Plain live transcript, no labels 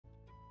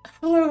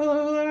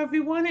Hello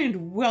everyone,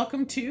 and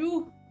welcome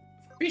to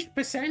Fish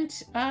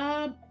Percent,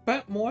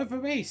 but more of a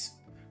race.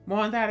 More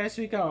on that as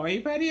we go. Are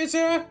you ready,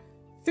 Azura?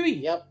 Three,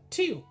 Yep.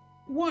 2,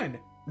 1,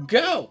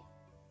 go!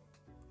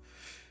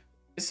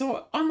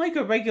 So, unlike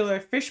a regular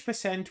Fish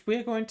Percent,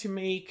 we're going to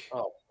make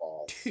Oh,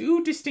 balls.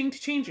 two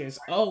distinct changes.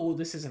 Oh,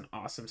 this is an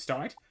awesome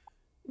start.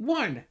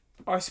 1,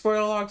 our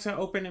spoiler logs are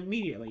open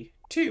immediately.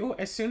 2,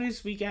 as soon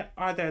as we get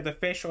either the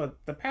fish or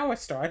the power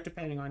star,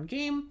 depending on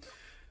game,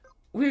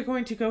 we're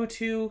going to go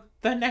to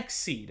the next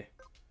seed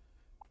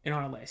in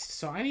our list.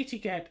 So I need to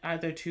get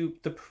either to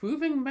the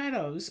Proving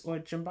Meadows or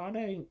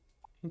Jambada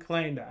and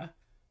Kalenda.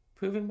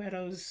 Proving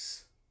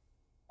Meadows.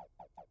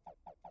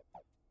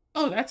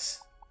 Oh,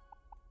 that's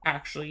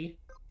actually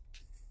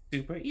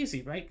super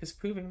easy, right? Because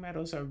Proving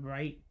Meadows are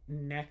right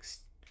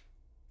next.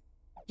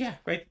 Yeah,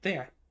 right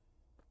there.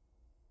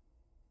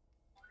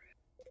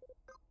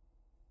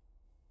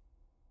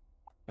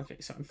 Okay,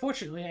 so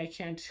unfortunately I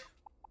can't.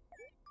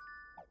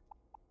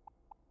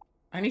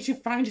 I need to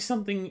find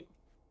something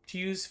to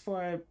use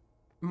for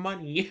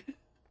money.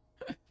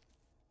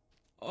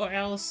 Or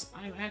else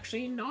I'm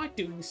actually not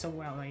doing so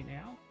well right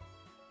now.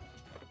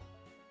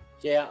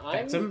 Yeah,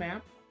 That's a I'm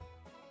map.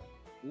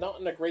 not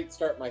in a great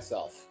start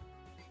myself.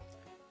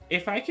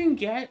 If I can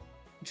get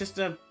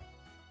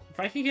if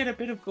I can get a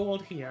bit of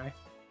gold here,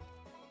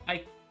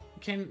 I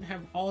can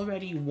have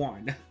already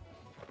won.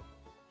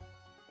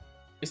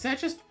 Is that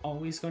just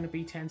always going to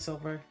be 10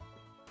 silver?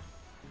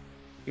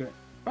 You're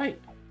right.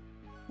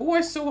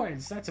 4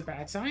 swords. That's a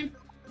bad sign,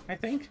 I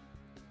think.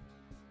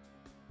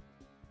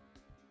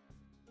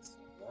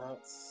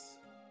 That's...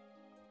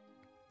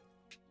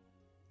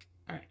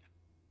 Alright.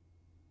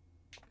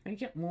 Can I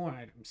get more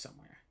items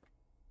somewhere?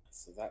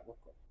 So that...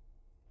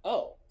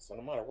 Oh, so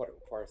no matter what, it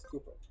requires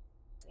Cooper.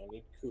 I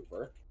need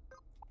Cooper.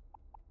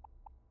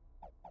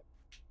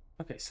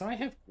 Okay, so I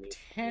have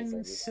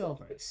 10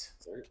 silvers.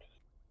 Dessert.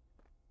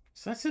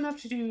 So that's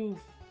enough to do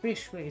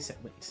fish race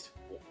at least.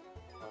 Yeah.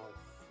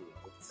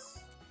 Foods.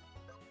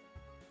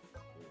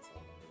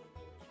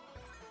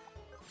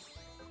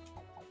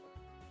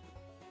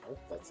 Oh,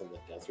 that's in the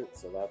desert,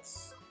 so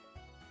that's...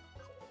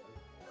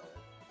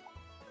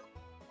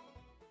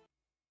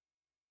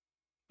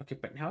 Okay,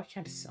 but now I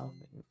can't sell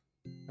things.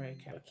 Or I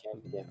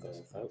can't get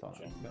those without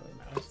really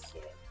matters.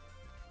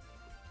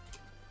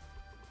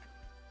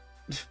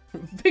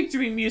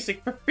 Victory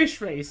music for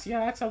fish race.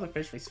 Yeah, that's how the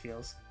fish race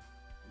feels.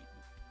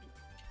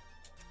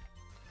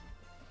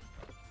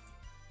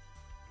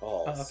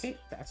 Oh, Okay,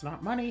 that's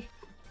not money.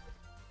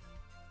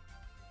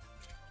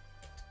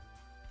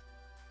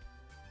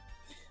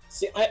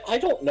 See, I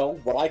don't know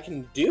what I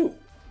can do.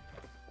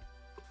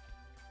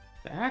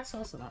 That's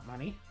also not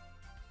money.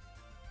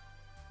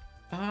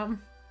 Because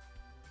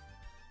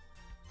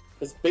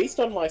based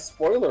on my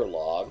spoiler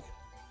log,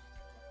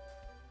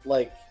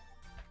 like,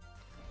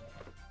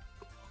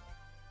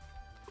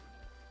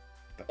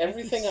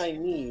 everything I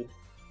need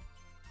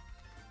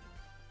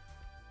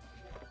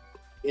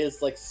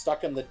is, like,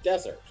 stuck in the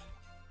desert.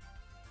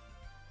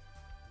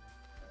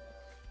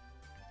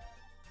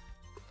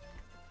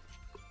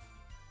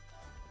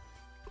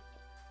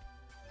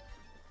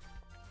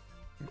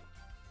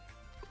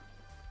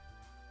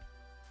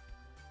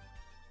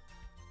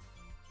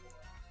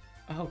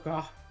 Oh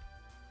god.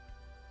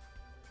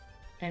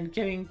 And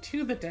getting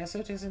to the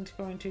desert isn't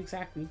going to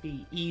exactly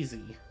be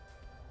easy.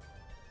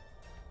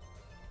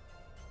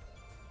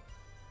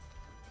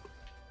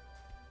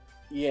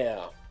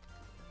 Yeah.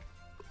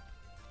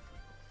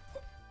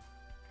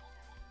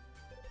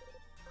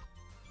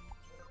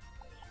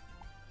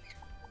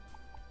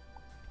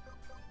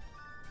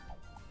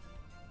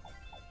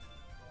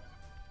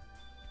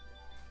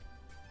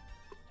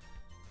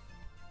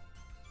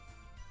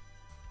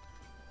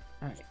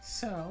 Alright,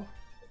 so...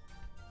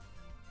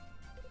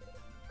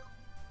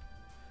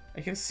 I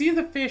can see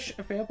the fish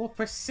available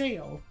for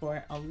sale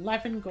for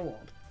 11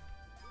 gold.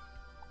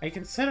 I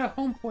can set a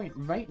home point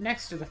right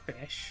next to the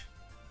fish.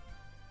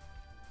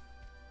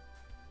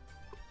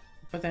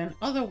 But then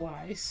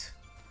otherwise...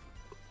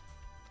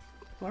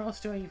 What else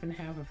do I even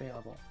have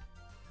available?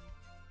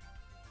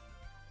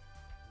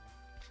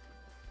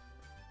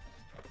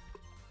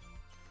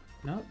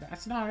 No,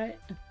 that's not it.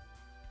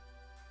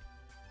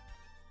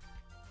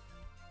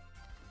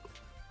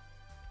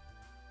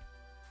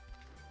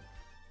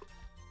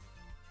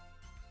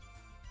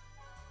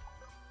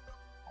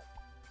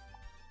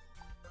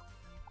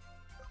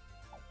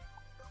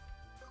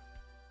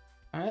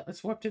 Alright,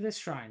 let's warp to this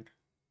shrine.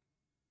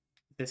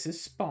 This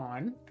is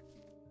spawn.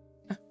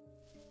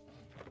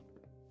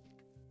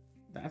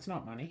 That's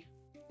not money.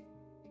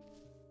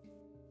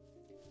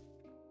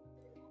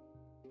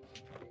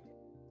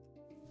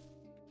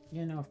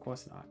 Yeah, no, of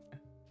course not.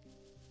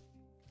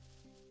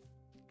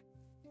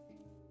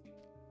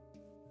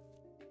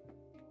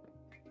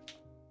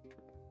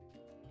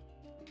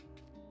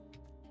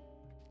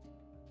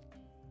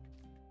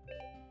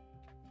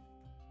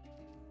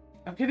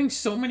 I'm getting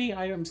so many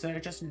items that are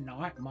just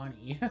not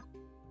money.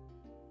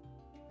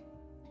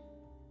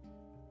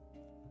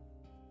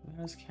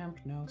 Meadows Camp,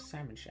 no.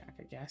 Salmon Shack,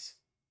 I guess.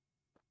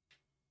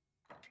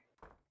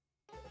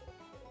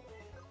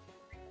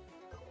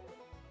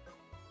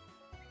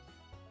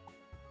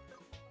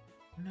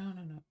 No.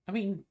 I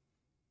mean,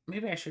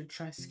 maybe I should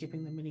try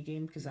skipping the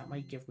minigame because that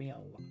might give me a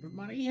lot of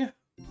money.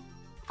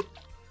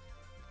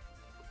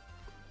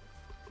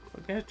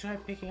 We're gonna try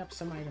picking up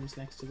some items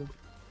next to the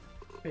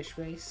fish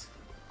base.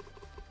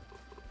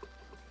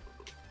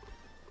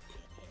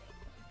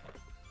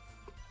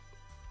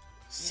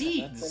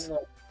 Seeds! Yeah,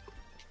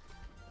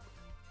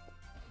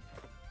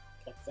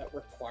 like, that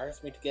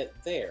requires me to get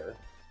there,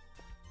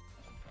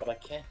 but I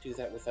can't do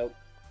that without...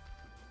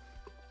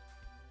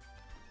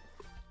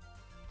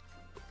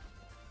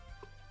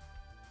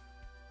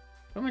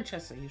 Roman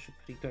chests are usually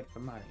pretty good for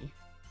money.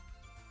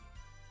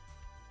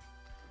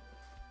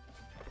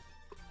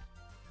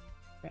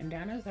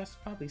 Bandanas, that's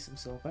probably some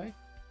silver.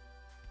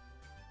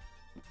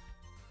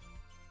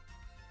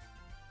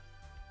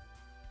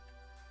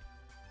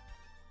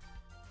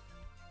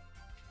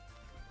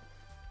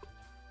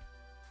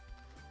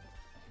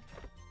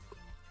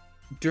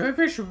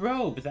 Dervish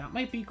robe, that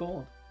might be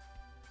gold.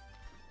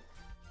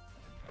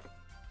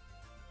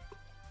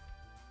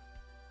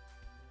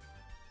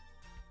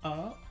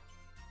 Oh.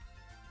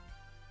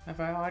 Have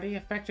I already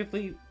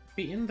effectively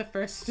beaten the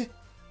first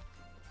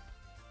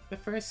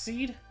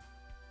seed?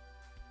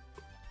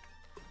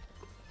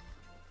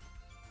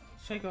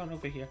 Try going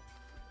over here.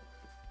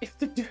 If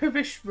the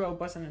dervish robe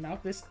wasn't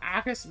enough, this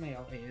Agus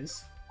mail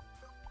is.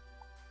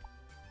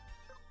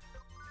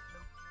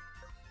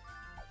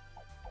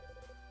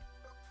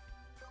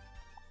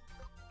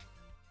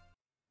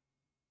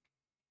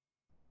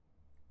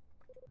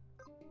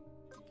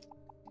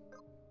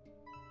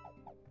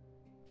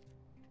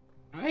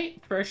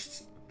 Alright,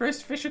 first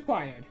fish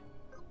acquired.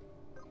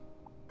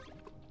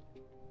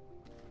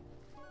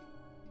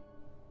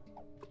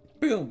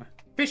 Boom!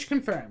 Fish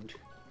confirmed.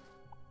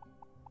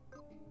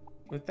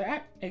 With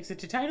that, exit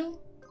to title.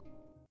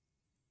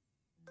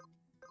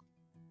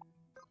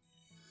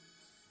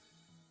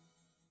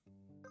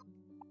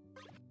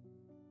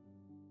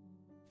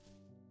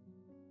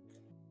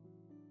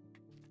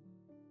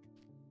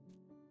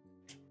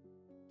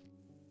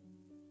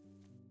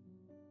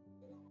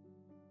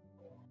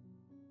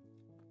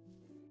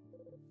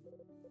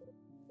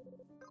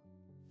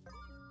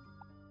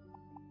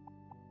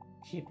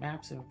 Keep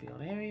maps of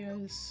revealed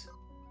areas.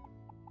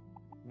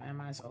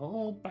 Memorize a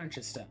whole bunch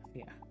of stuff,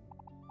 yeah.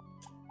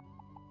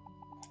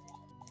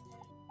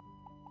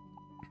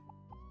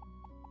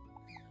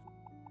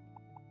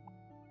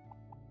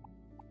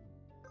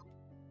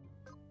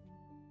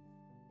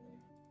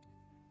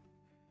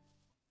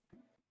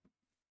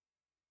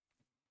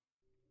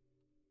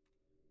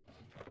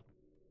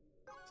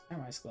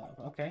 Samurai's glove,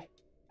 okay.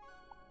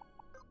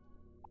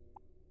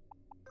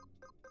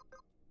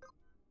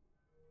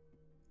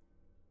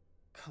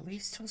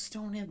 Callisto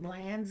Stone it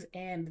lands,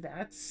 and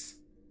that's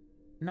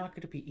not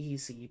going to be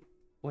easy.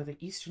 Or the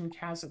Eastern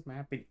Chasm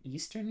map in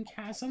Eastern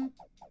Chasm?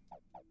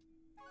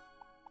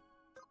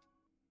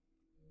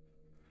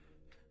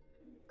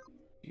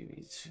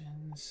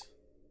 Regions.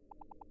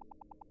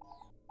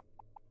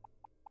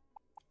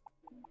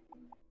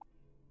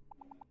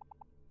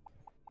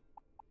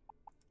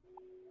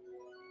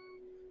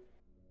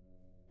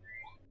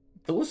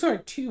 Those are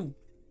two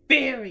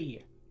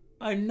very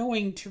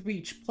annoying to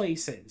reach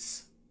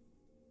places.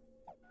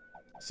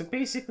 So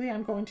basically,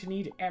 I'm going to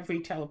need every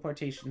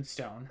teleportation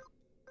stone.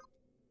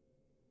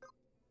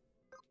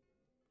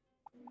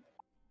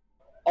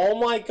 Oh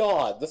my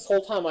god, this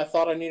whole time I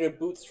thought I needed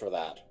boots for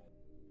that.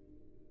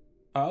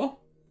 Oh?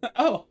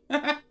 Oh!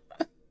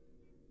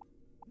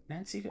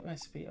 Non-secret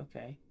recipe,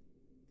 okay.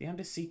 The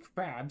undersea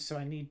crab, so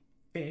I need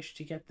fish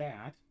to get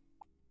that.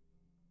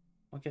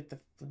 I'll get the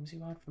flimsy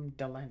one from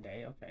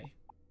Delende, okay.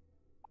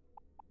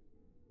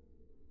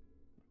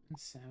 And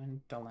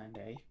salmon,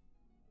 Delende.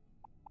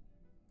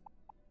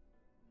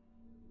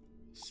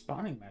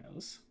 Spawning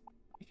meadows?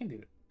 I can do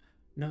it.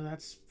 No,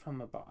 that's from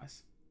a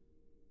boss.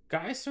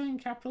 Guy Stone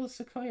Capital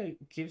Sequoia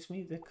gives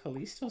me the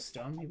Callisto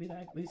Stone. Maybe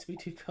that leads me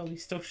to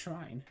Callisto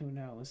Shrine. Who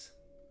knows?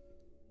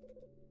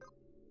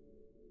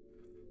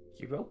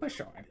 Europa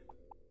Shard.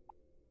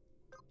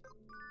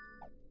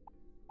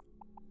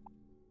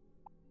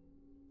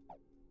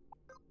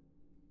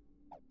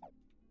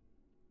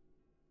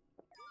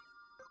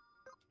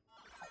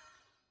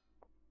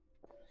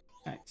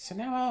 Alright, so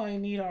now all I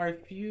need are a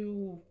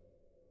few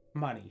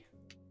money.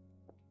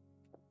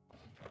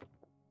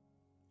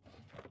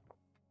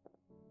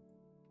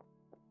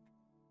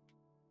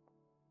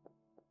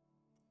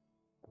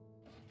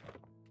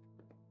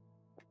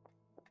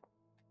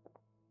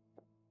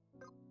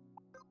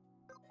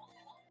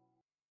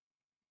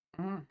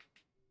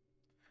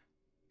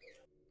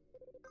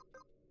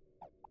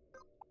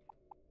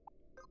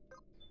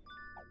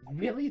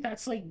 Really?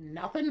 That's like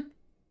nothing?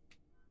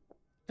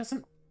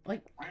 Doesn't,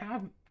 like,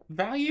 have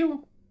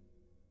value?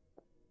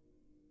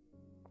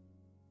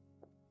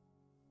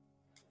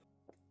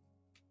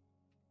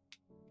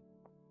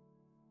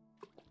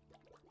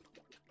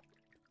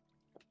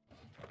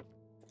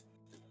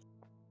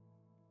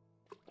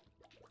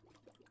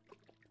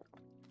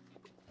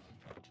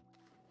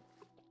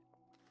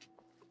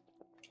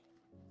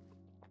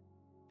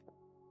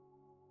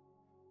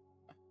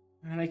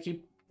 And I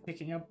keep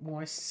picking up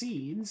more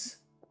seeds,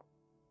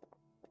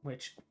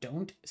 which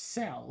don't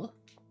sell.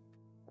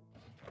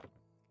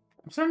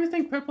 I'm starting to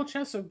think purple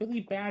chests are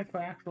really bad for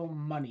actual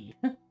money.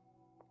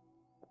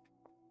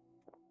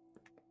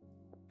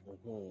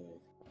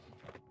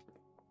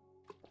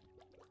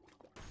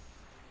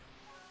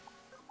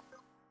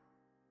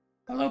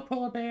 Hello,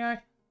 polar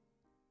bear.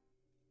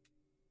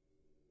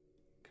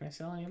 Can I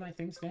sell any of my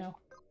things now?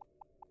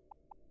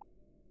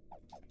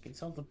 I can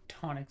sell the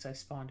tonics I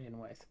spawned in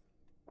with.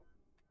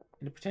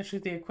 And potentially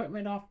the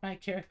equipment off my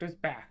character's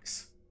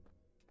backs.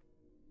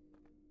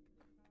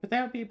 But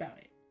that would be about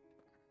it.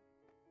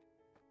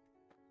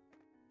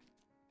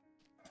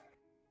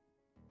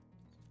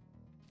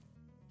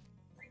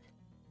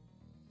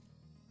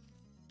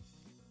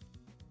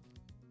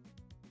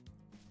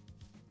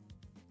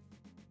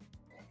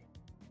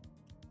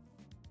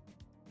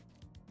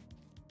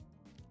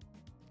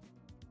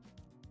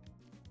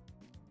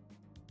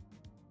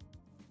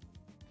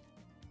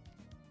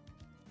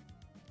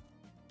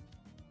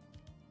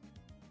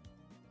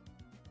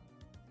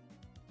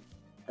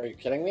 Are you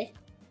kidding me?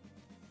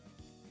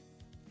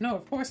 No,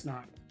 of course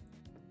not.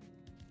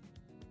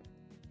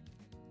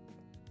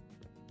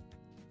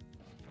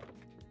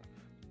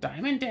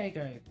 Diamond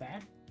dagger.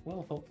 That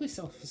will hopefully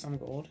sell for some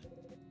gold.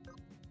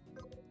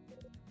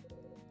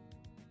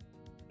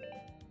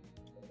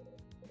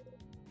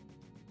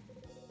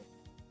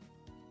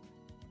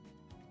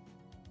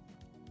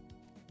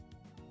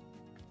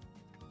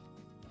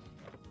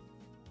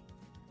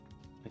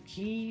 The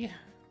key.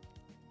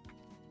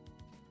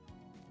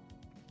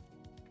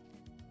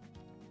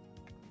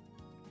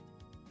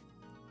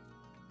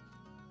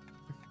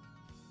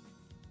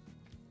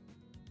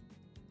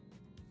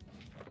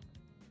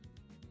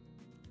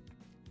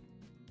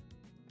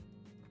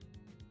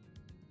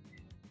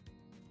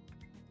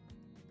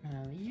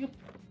 Yep.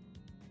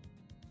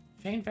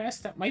 Chain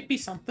vest, that might be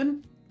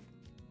something.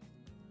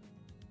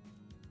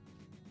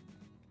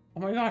 Oh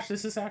my gosh,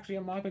 this is actually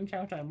a mob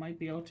encounter I might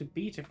be able to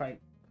beat if I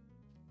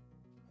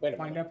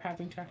wind up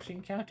having to actually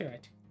encounter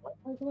it. Why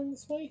am I going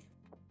this way?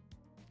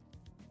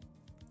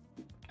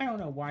 I don't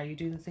know why you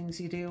do the things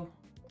you do.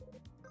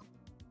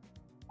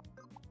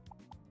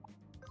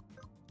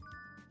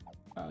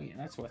 Oh yeah,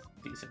 that's worth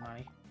decent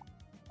money.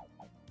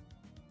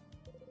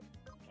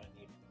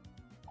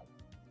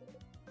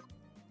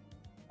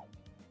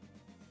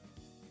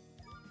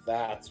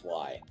 That's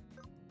why.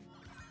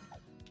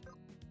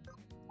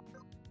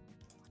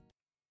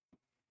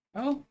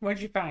 Oh,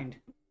 what'd you find?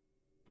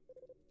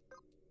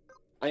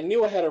 I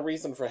knew I had a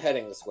reason for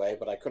heading this way,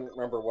 but I couldn't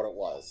remember what it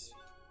was.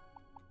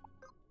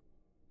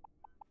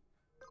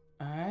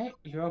 Alright,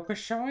 Europa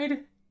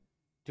Shard.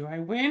 Do I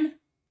win?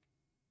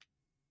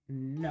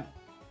 No.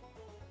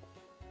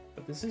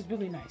 But this is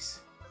really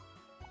nice.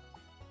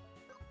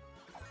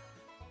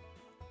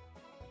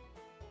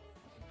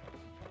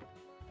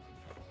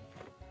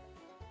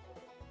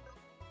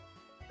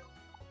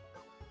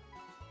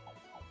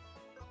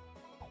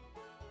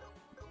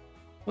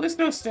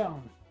 Blisto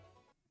Stone.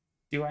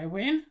 Do I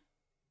win?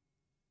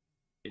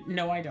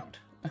 No, I don't.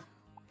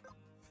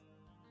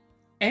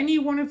 Any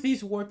one of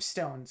these warp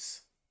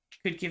stones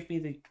could give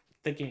me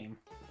the game.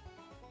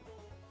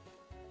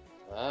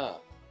 Ah.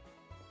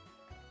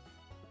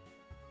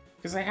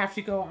 Because I have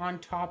to go on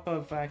top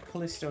of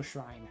Callisto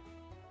Shrine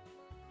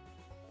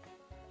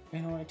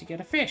in order to get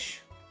a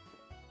fish.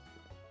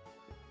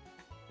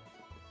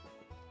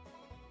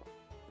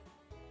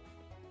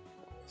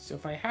 So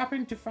if I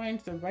happen to find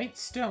the right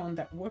stone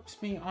that warps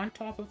me on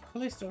top of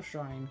Callisto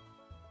Shrine,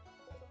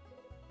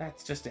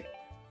 that's just it.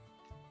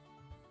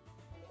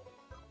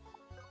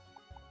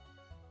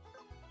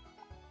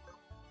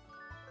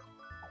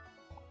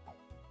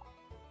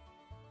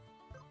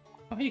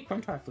 Oh hey,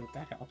 Quintar Flute,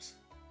 that helps.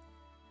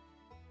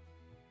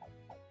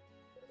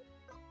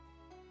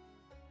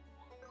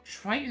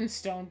 Triton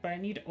Stone, but I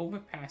need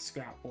Overpass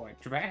Scrap for it.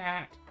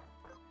 Drat!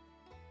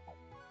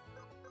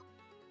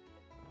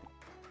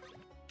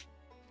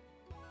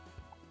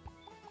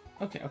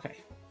 Okay, okay.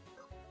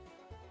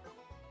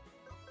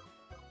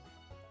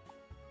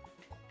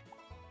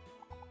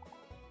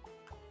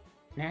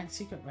 Nan's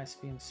secret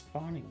recipe and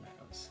spawning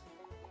meadows.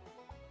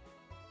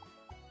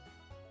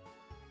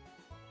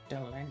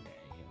 Delende,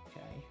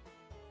 okay.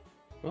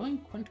 Rolling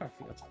Quintar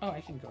fields. Oh, I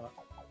can go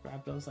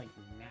grab those like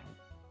now.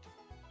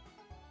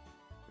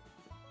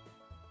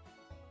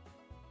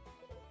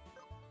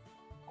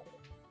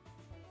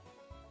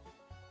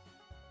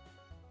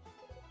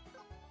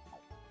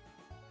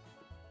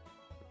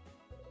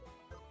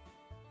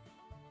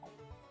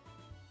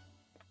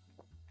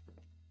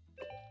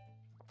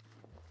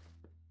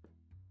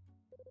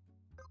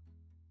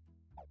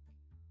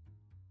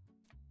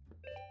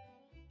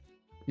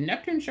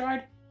 Neptune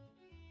Shard.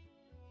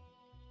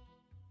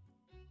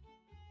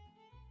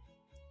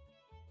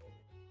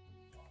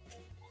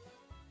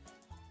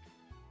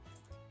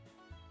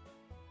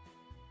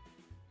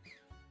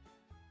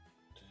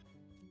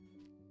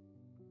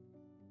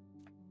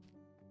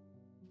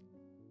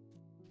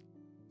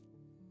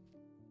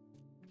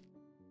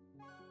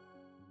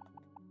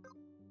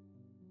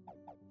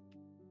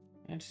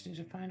 just need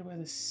to find where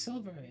the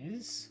silver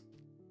is.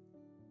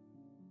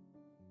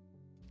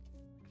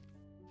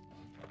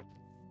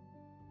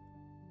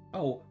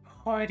 Oh,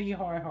 hardy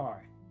har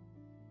har.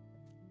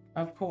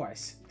 Of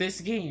course,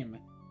 this game,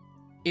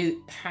 it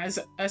has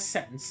a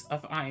sense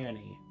of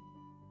irony.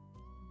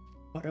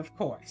 But of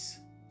course.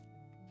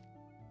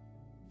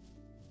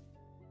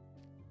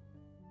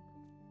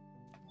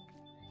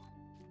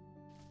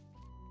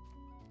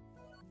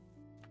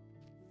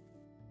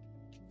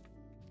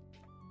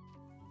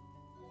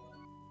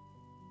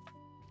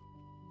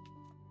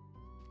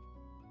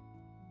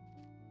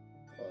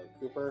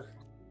 Cooper.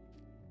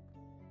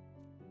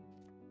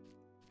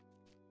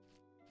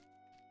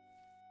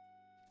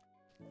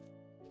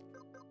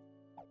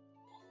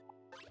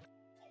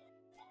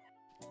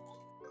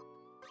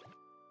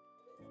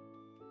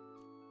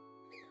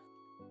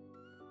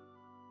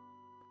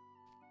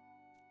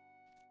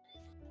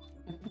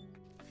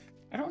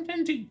 I don't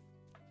tend to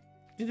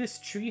do this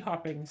tree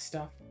hopping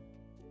stuff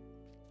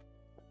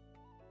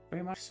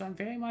very much, so I'm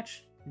very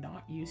much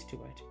not used to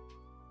it.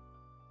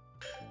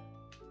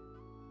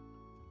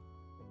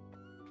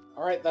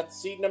 Alright,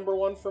 that's seed number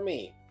 1 for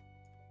me.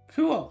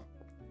 Cool.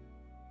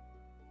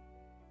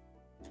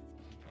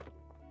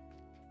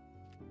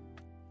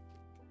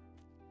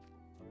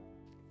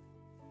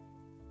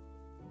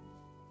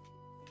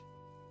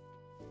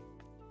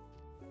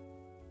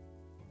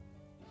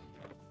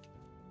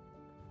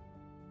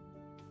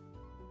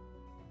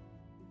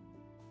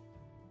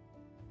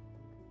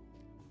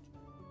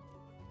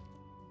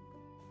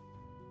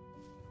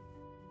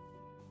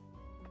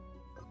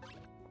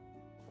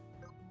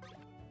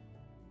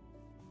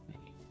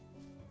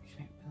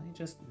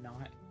 Just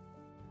not.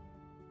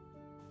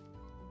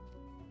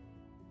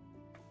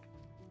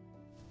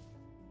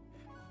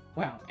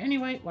 Wow.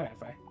 Anyway,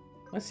 whatever.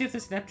 Let's see if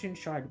this Neptune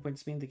shard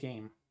wins me the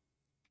game.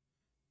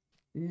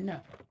 No.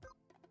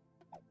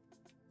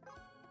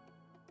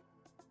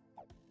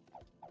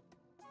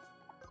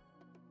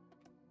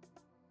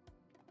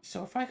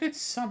 So if I could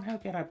somehow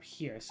get up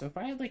here, so if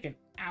I had like an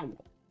owl,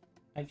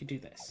 I could do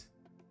this.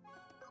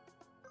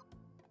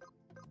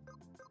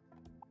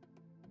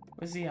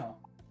 Where's the owl?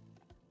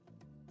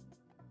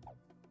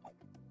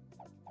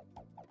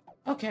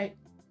 Okay.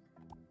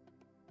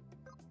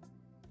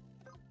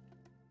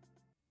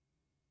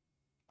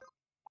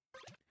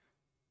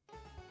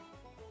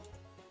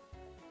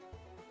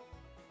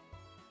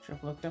 Should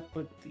have looked up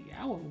what the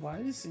owl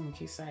was in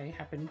case I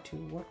happened to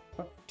walk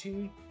up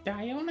to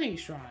Dione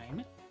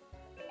Shrine.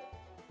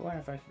 What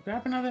if I could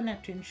grab another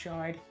Neptune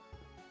shard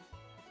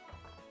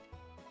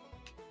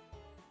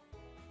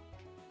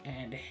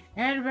and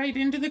head right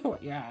into the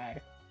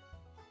courtyard.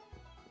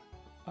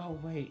 Oh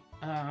wait,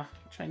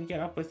 trying to get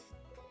up with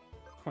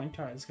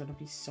Quintar is gonna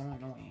be so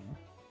annoying.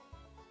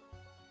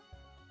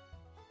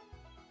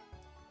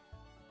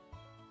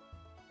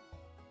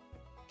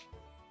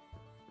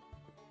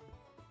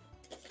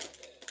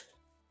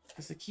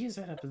 Because the key is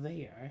right up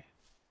there.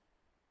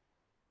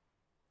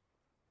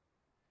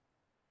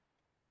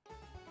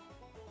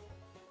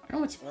 I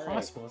know it's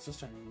possible, it's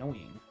just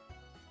annoying.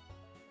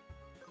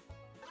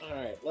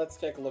 Alright, let's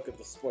take a look at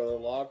the spoiler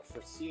log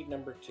for seed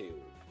number 2.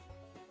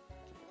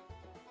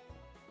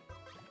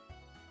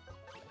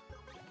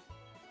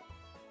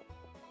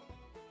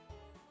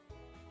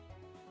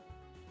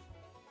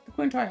 The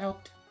Quintar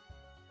helped.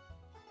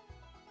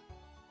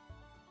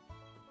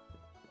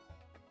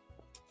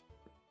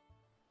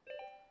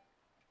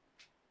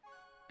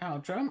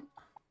 Aldrum.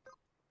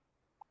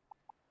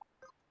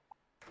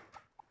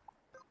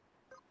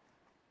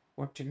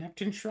 Work to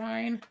Neptune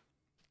Shrine.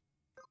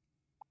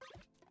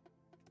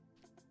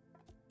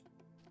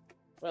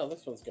 Well,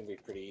 this one's going to be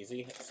pretty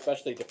easy,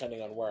 especially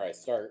depending on where I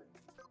start.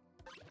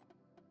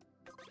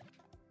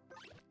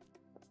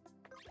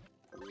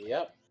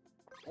 Yep.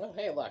 Well,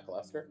 hey,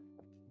 lackluster.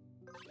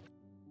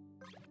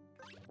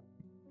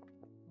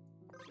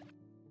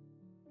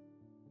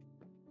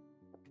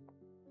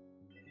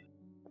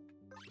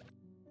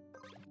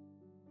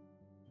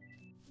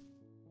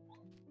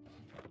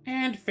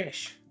 And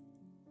fish.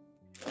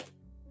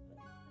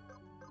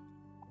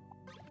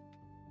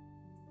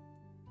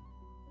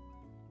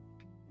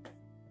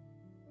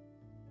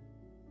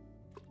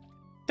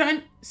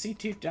 Done.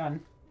 C2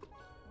 done.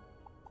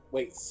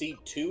 Wait, seed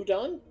 2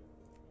 done?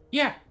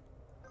 Yeah.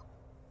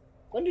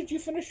 When did you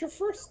finish your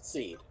first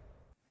seed?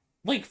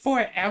 Like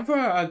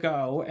forever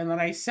ago, and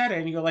then I said it,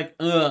 and you're like,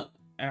 ugh.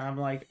 And I'm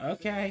like,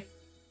 okay.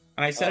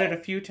 And I said it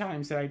a few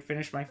times that I'd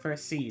finish my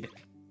first seed.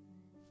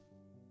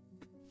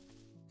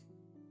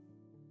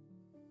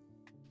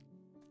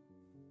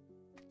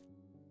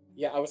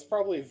 Yeah, I was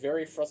probably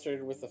very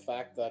frustrated with the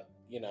fact that,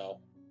 you know,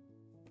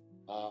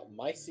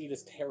 my seed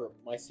is terrible.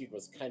 My seed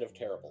was kind of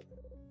terrible.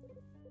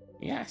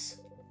 Yes.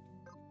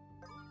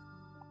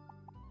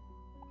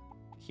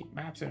 Keep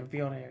maps in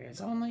revealed areas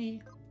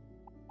only.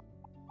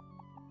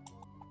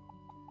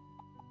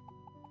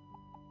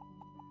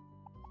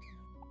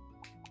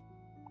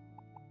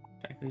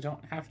 Technically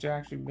don't have to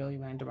actually really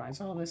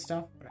randomize all this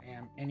stuff, but I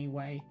am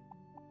anyway.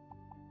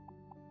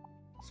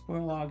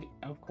 Spoiler log,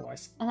 of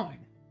course, on.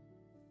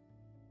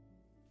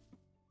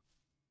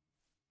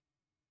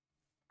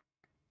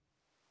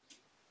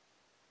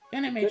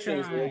 Enemy good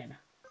news is shrine.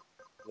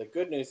 the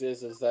good news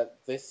is that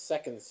this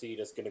second seed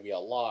is going to be a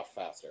lot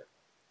faster.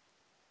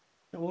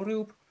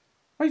 Shoru.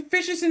 My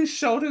fish is in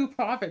Shoru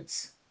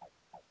province.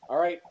 All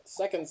right,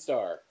 second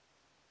star.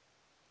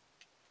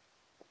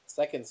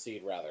 Second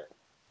seed, rather.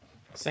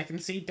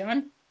 Second seed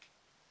done?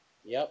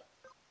 Yep.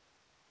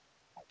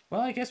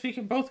 Well, I guess we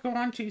can both go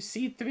on to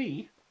seed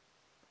 3.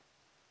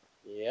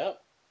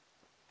 Yep.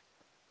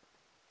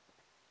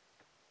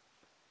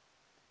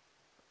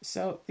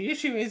 So, the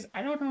issue is,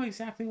 I don't know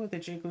exactly what the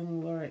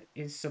jiggling lure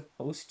is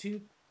supposed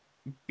to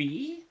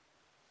be.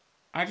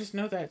 I just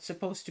know that it's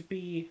supposed to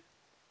be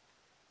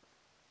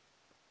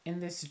in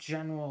this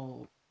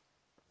general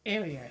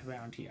area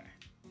around here.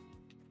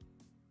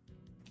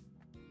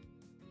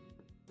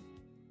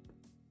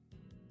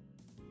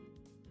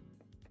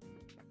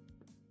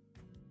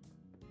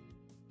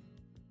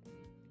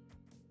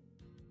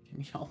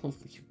 Can y'all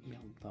leave me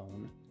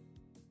alone?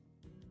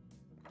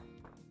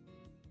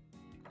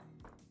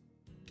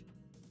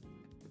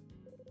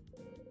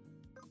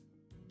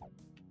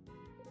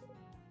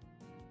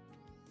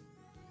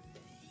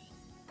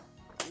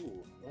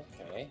 Ooh,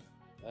 okay.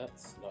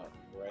 That's not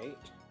great.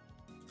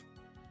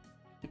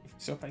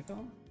 So if I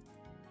go...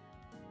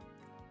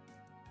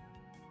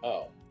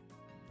 Oh.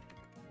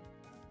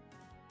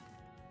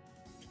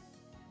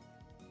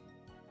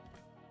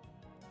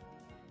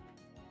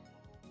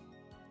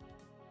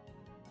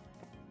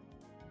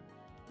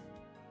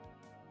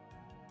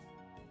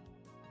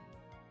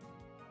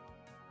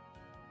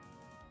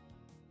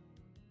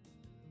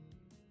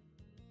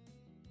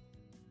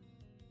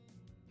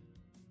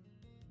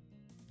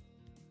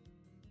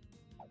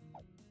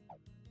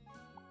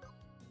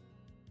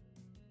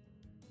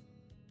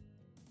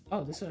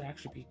 Oh, this would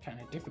actually be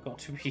kind of difficult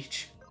to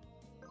reach.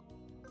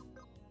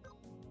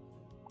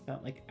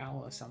 That, like,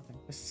 owl or something.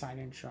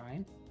 Poseidon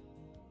Shrine.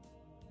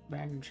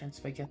 Random chance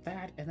if I get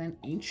that. And then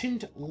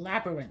Ancient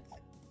Labyrinth.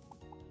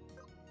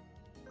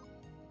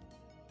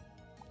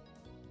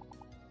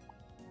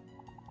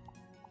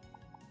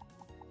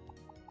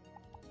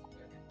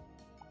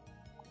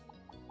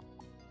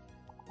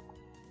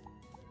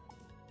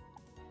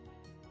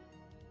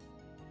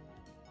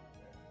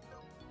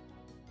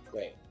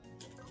 Wait.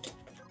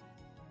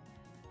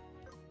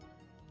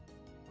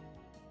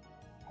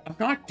 I'm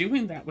not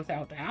doing that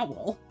without the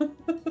owl.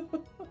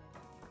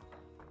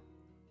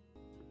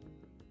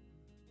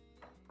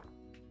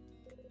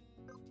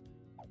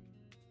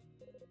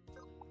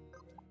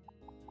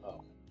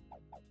 Oh.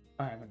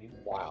 I haven't even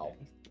Wow.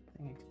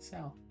 anything I can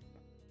sell.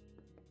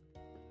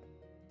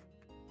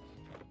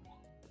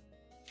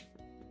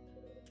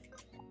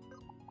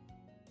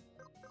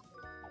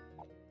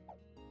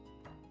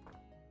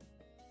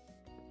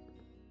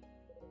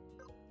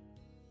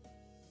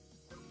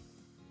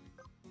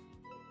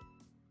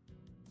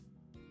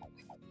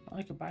 Well,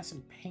 I could buy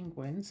some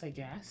penguins, I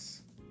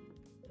guess.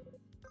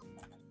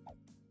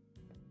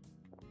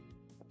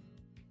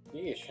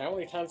 Yeesh, how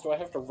many times do I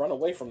have to run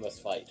away from this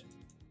fight?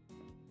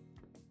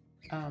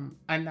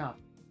 Enough.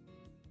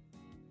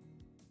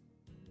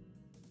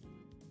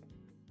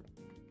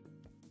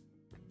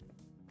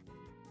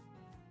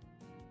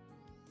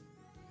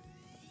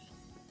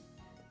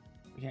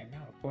 Yeah, no,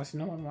 of course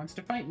no one wants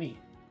to fight me.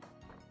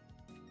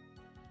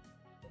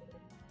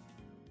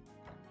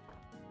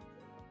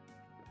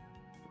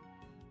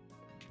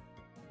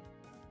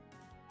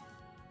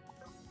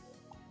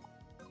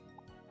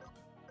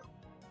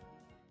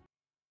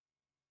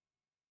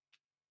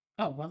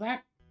 Oh, well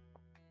that...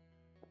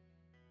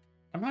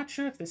 I'm not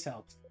sure if this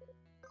helps.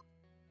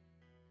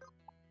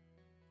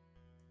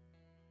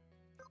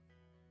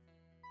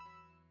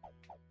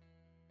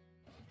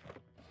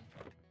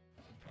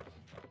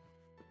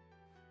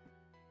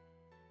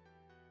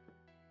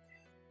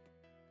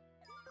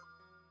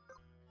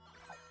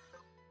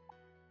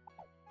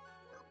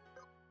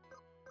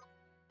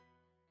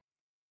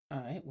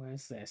 Alright, where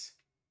is this?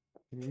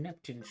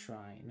 Neptune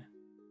Shrine.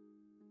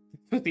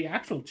 That's what the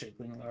actual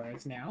jiggling lure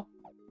is now.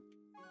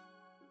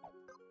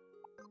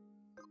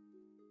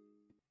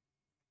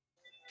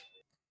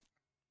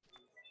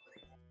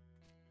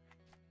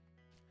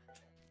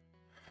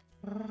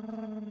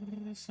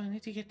 So I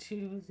need to get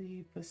to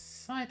the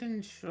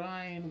Poseidon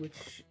Shrine,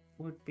 which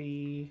would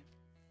be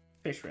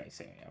Fish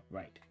Race area,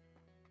 right.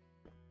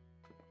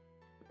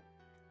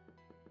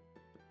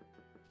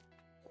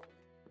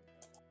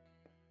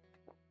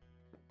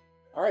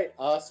 Alright,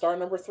 star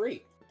number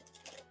 3.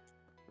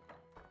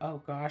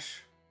 Oh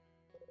gosh.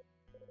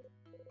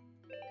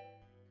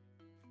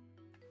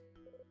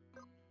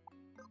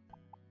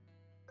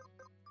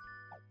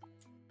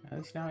 At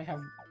least now I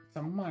have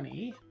some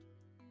money.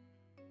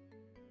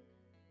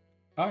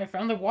 Oh, I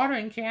found the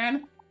watering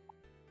can!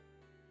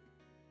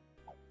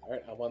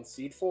 Alright, I'm on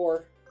seed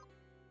 4.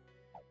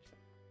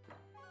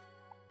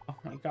 Oh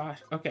my gosh.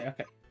 Okay,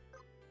 okay.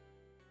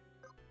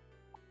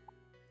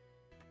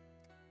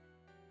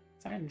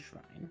 Poseidon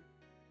Shrine.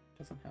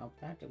 Doesn't help.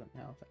 That doesn't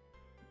help.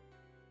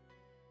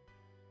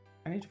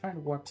 I need to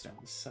find warp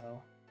stones,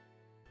 so...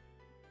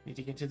 Need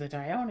to get to the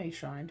Dione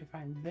Shrine to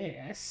find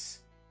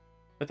this.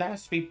 But that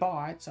has to be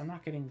bought, so I'm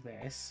not getting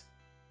this.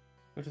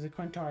 Go to the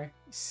Quintar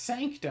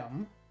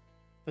Sanctum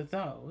for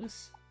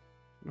those.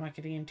 I'm not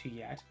getting into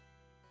yet.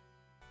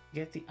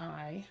 Get the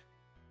eye.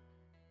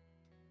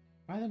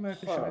 Why the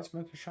Mercury shards?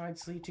 Mercury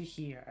shards lead to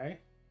here.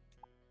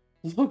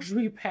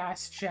 Luxury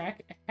pass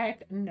check.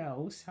 Heck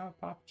no. Sour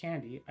pop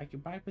candy. I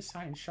could buy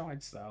Poseidon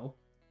shards though.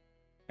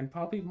 And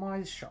probably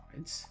Mars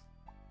shards.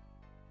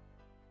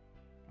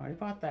 Already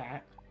bought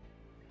that.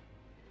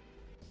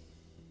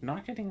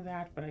 Not getting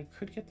that, but I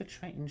could get the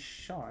Triton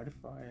shard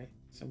for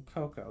some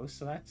cocoa.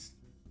 So that's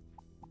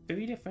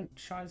 3 different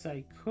shards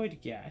I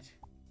could get.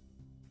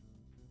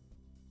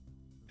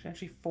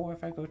 Actually 4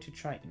 if I go to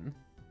Triton.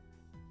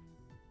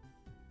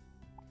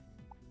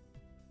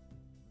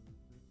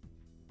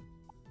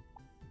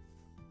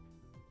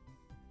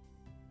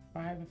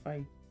 Five if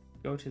I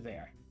go to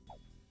there.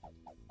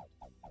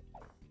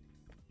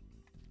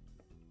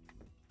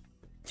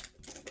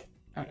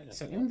 Alright,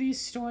 so in these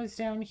stores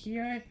down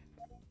here,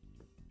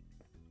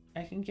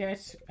 I can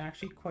get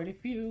actually quite a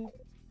few.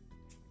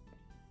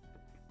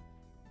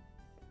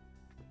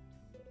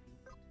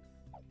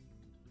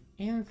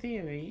 In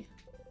theory.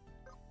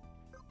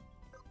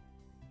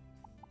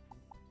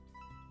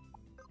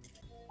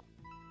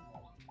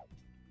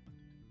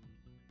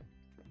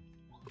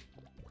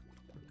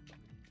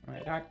 I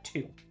got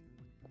 2.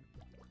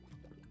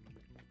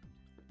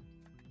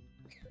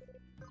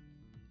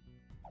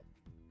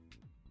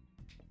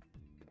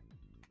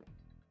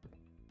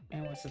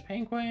 And what's the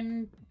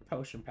penguin?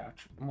 Potion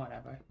pouch.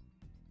 Whatever.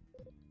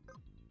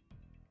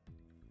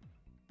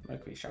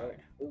 Mercury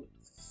shard.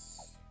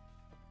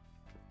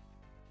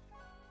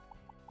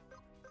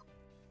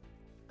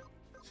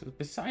 So the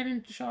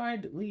Poseidon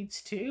shard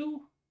leads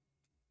to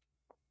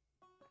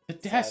the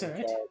desert.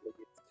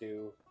 Leads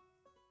to...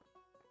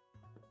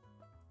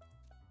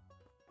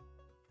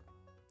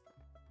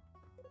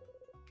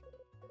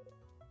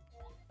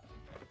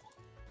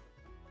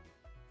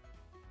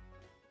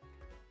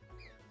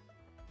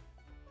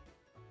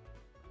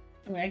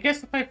 I mean, I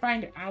guess if I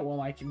find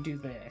Owl, I can do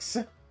this.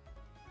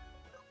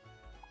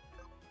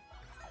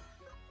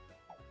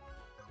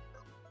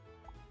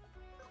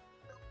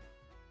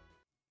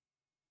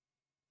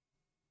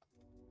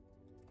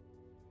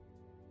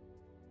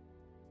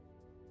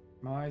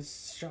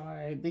 Mars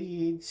shard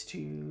leads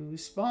to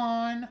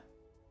spawn.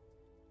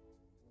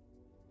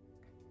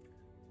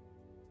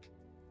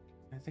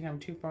 I think I'm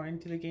too far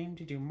into the game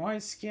to do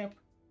Mars skip.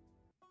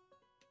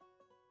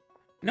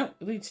 No,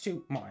 it leads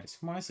to Mars.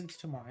 Mars leads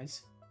to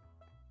Mars.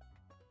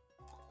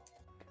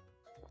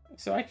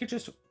 So I could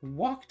just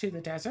walk to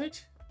the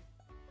desert.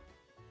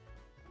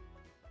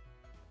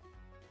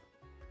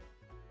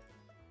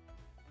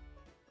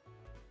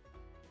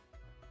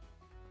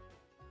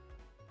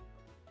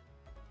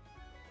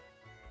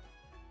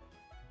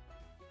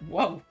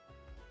 Whoa.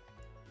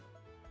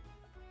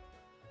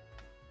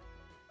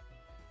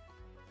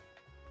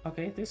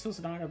 Okay, this was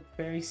not a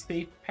very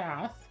safe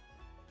path.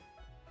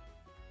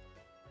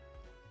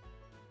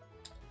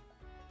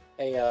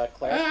 Hey,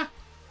 Claire? Ah!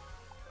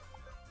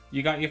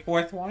 You got your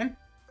 4th one?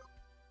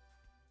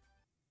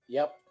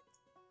 Yep.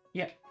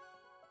 Yep.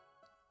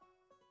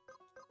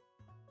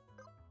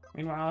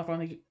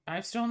 Meanwhile,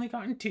 I've still only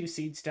gotten 2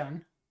 seeds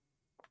done.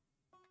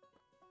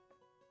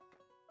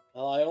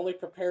 Well, I only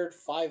prepared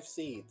 5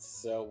 seeds,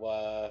 so,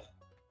 I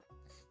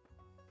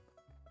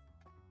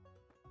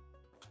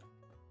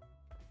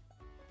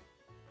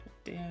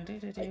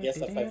guess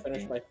if I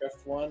finish my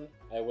 5th one,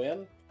 I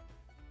win?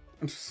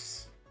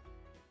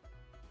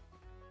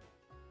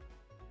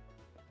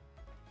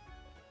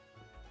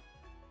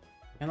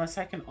 Unless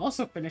I can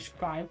also finish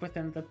 5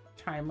 within the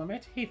time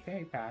limit. Hey,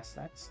 Fairy Pass,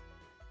 that's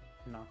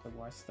not the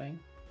worst thing.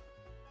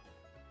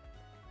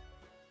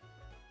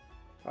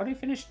 Already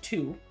finished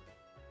 2.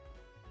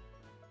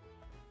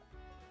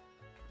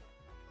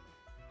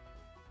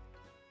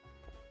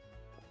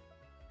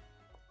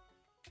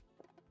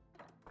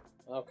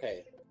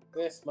 Okay,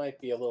 this might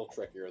be a little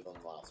trickier than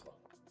the last one.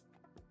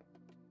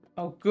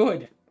 Oh,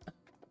 good.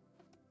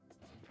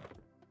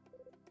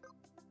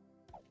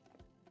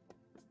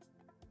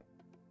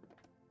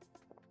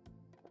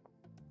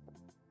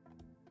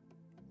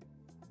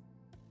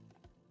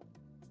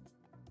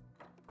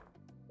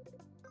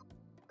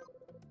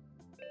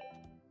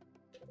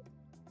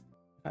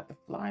 Got the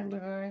fly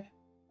lure.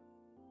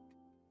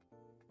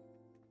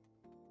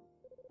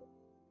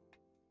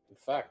 In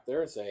fact,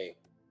 there's a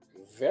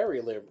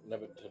very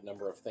limited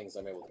number of things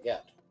I'm able to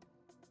get.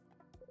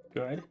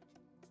 Good.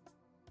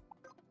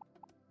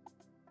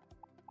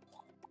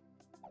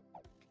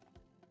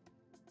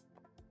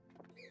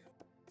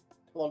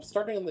 Well, I'm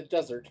starting in the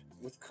desert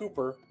with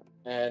Cooper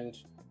and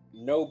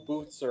no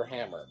boots or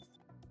hammer.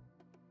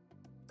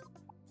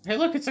 Hey,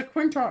 look, it's a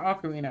Quintar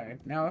Ocarina.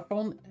 Now, if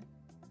only...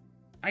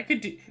 I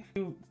could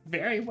do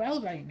very well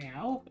right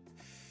now.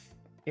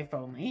 If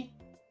only.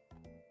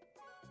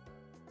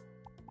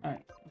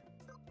 Alright.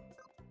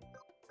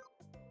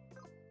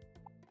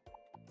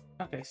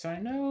 Okay, so I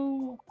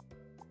know...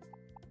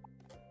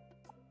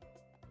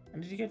 I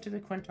need to get to the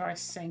Quintar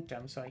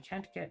Sanctum, so I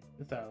can't get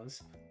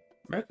those.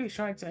 Mercury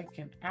shards I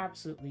can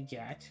absolutely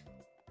get.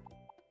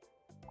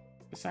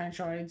 Poseidon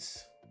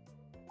shards,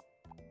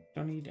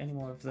 don't need any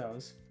more of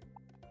those.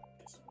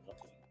 Guess I'm not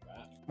getting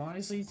that.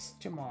 Mars leads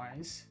to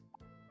Mars.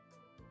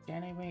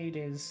 Ganymede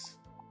is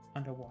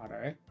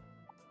underwater.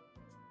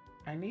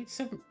 I need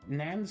some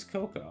Nan's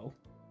Cocoa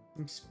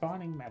from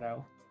Spawning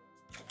Meadow.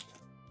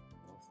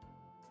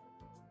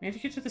 I need to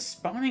get to the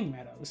Spawning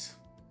Meadows.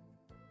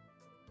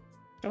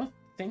 Don't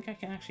think I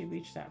can actually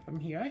reach that from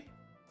here.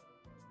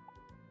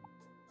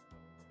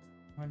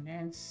 Or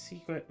Nan's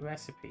secret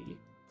recipe.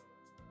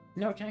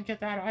 No, I can't get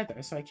that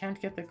either, so I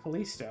can't get the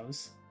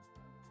Callistos.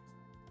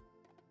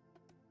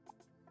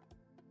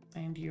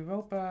 And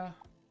Europa...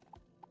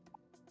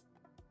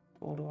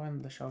 Goldor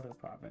and the Shoulder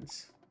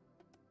Province.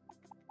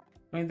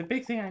 I mean, the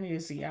big thing I need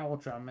is the Owl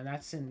Drum, and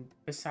that's in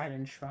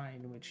Poseidon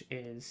Shrine, which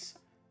is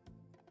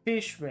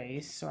Fish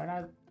Race, so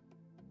I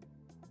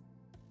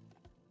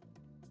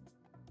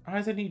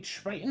either need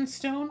Triton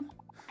Stone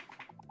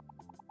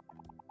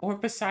or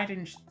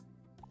Poseidon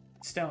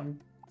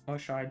Stone or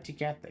Shard to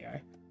get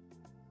there.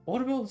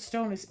 Audible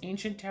Stone is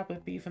Ancient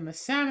Tablet B from the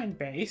Salmon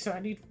Bay, so I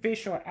need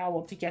Fish or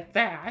Owl to get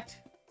that.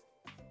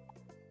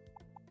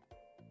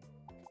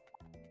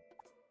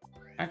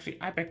 Actually,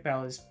 Ibex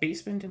Bell is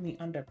Basement in the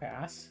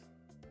Underpass.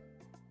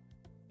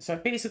 So I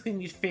basically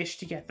need Fish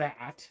to get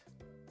that.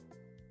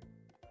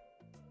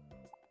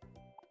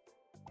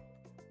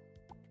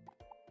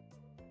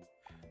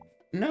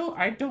 No,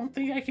 I don't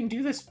think I can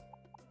do this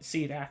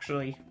seed,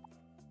 actually.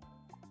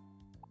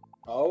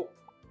 Oh.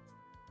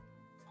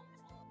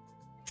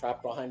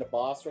 Trapped behind a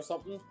boss or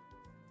something?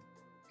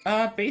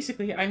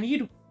 Basically, I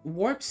need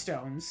Warp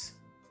Stones.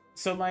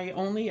 So my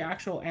only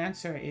actual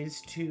answer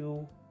is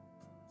to...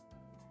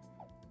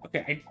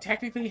 Okay, I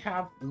technically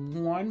have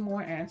one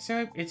more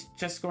answer. It's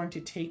just going to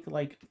take,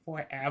 like,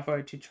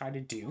 forever to try to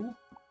do.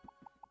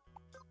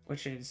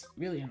 Which is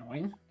really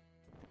annoying.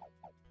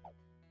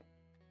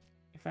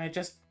 If I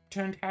just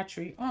turned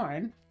Hatchery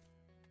on,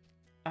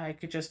 I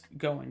could just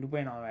go and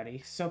win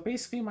already. So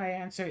basically my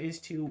answer is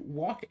to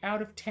walk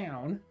out of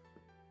town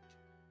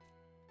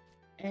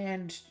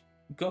and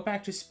go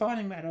back to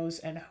Spawning Meadows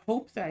and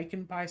hope that I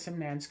can buy some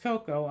Nan's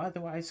Cocoa.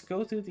 Otherwise,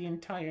 go through the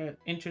entire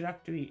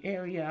introductory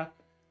area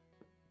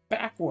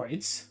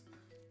backwards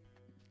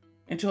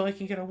until I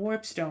can get a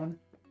Warp Stone.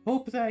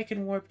 Hope that I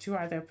can warp to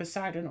either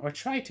Poseidon or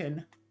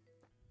Triton.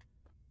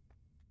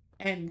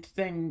 And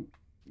then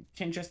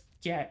can just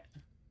get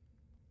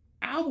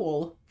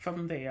Owl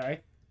from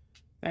there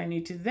that I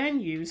need to then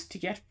use to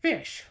get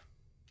Fish.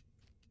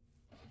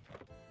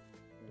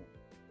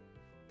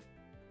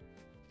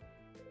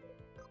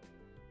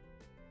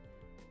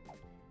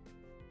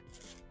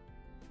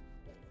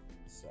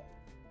 So.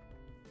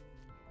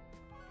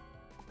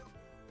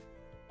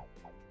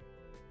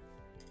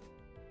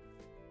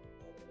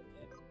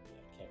 Yeah,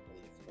 I can't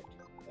really expect to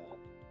do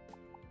that.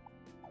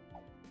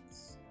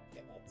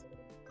 Yeah, that's it.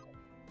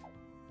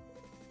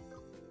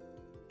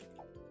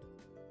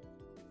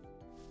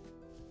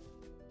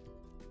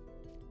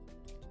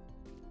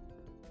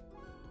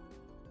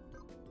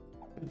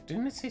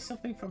 Didn't it say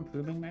something from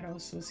Proving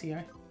Meadows was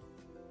here?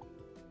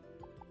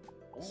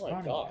 Oh my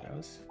Spawning god.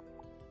 Meadows.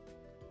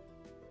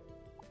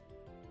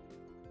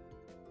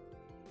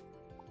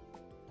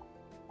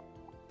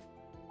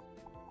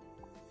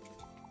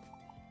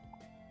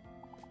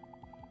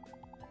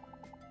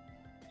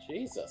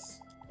 Jesus.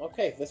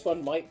 Okay, this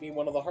one might be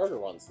one of the harder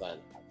ones then.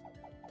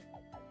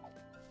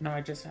 No,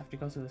 I just have to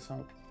go through this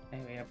whole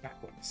area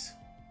backwards.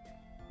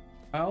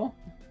 Oh,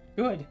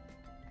 good.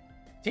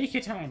 Take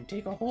your time.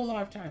 Take a whole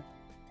lot of time.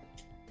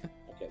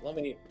 Okay, let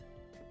me...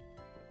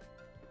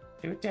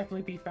 It would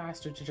definitely be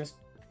faster to just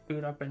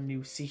boot up a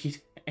new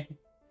seed and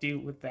deal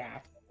with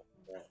that.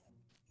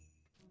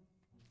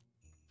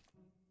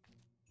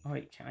 Oh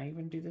wait, can I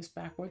even do this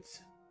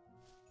backwards?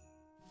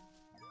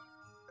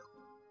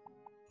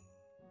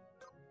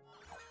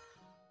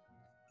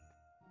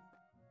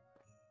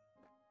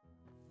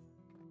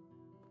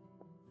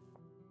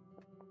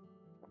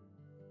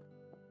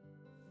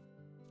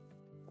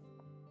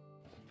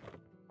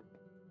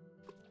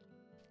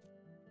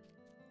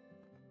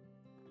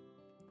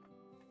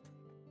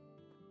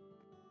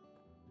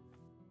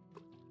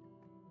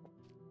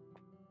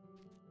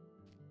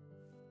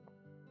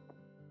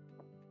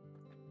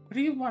 What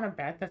do you want to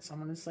bet that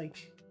someone is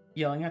like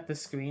yelling at the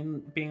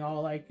screen, being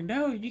all like,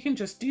 no, you can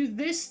just do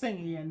this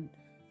thingy and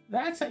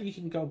that's how you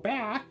can go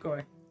back,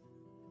 or...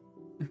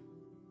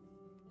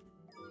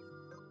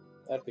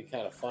 That'd be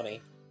kind of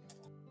funny.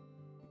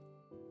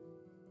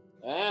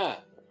 Ah!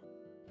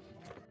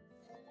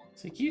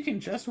 It's like, you can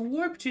just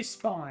warp to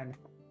spawn.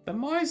 The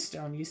Mars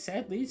Stone, you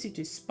said, leads you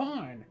to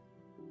spawn.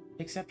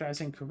 Except I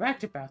was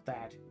incorrect about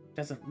that. It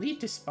doesn't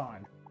lead to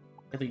spawn.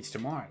 It leads to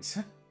Mars.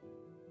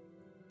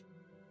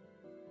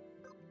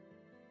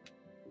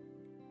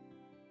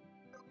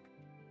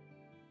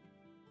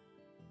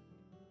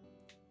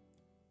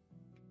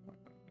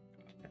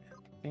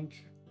 I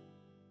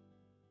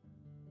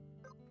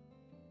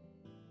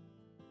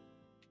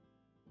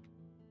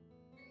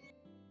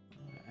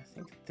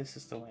think this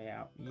is the way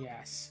out.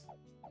 Yes.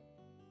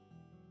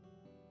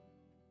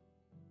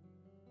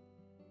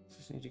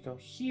 just need to go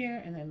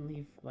here and then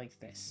leave like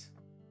this.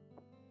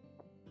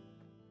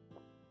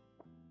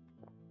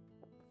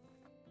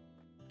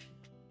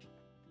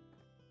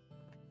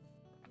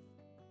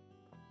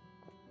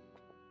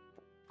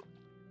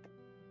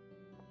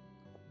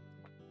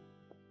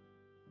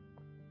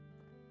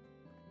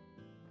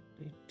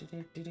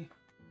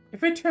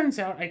 If it turns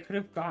out I could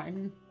have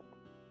gotten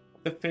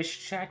the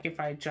fish check if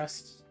I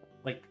just,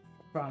 like,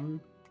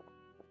 from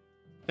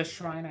the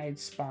shrine I had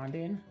spawned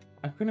in,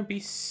 I'm gonna be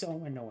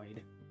so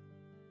annoyed.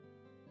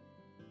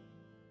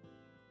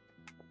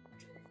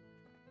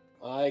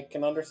 I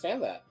can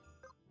understand that.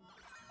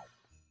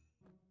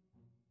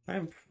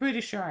 I'm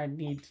pretty sure I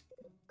need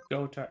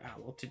Goat or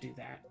Owl to do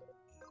that.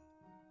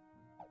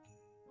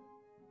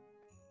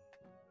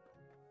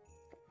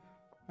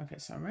 Okay,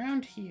 so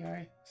around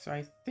here, so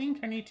I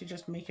think I need to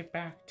just make it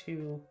back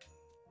to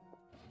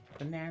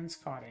the Nan's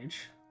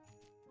cottage.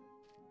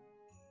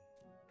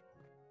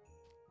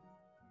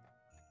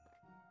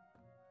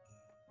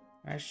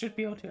 I should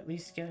be able to at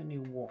least get a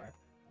new warp.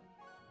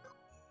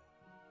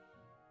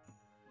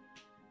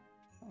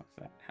 What's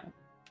that? How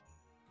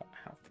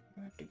far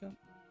do I have to go?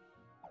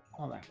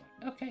 All that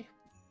way. Okay.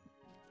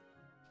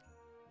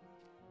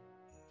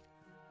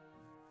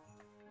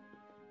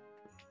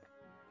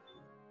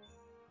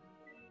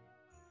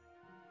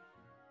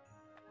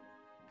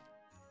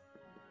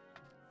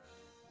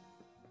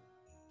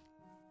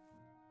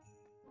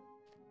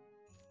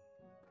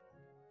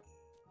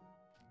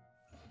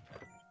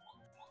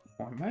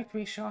 More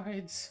mercury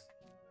shards.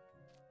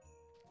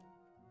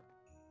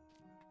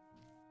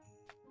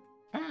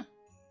 Ah!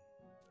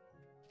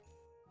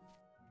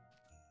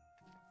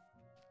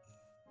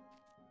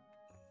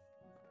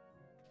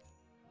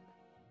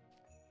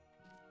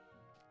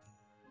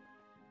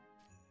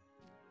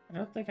 I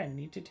don't think I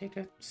need to take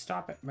a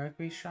stop at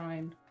Mercury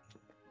Shrine,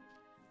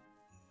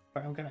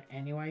 but I'm gonna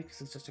anyway because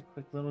it's just a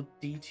quick little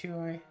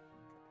detour.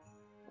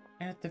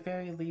 And at the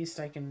very least,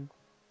 I can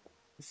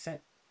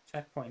set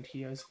checkpoint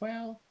here as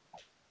well.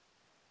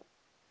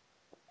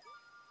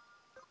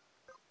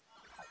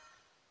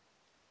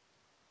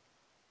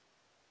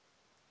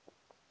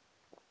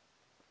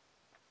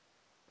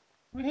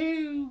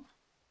 Woohoo!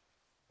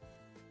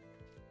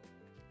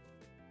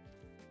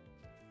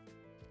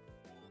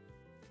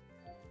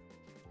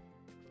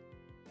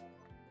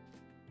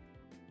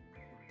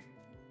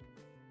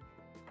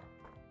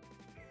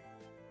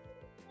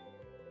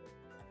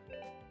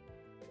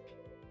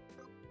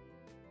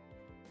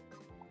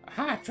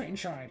 Aha! Train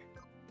shard!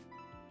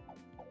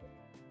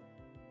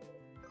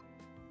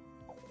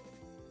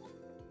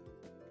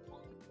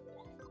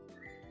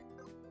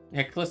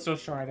 Yeah, Callisto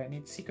shard. I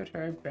need secret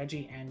herb,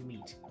 veggie, and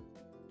meat.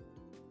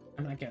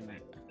 I'm not getting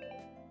that.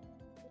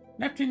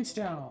 Neptune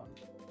stone!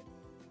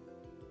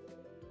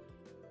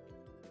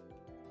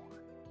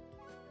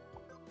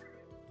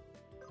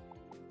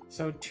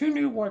 So 2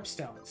 new warp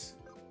stones.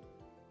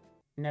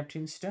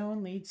 Neptune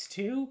stone leads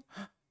to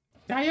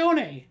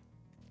Dione!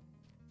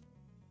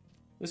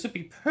 This would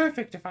be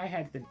perfect if I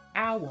had the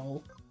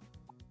owl.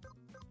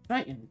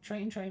 Triton.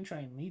 Train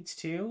leads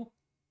to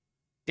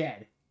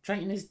dead.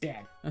 Triton is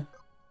dead.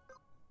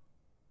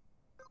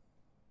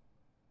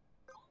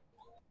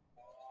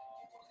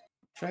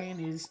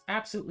 Triton is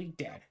absolutely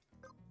dead.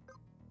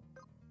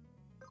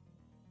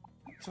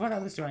 So what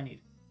others do I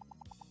need?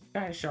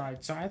 Gaia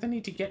shard. So I either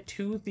need to get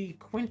to the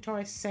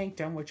Quintar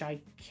Sanctum, which I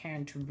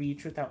can't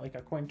reach without like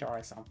a Quintar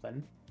or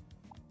something.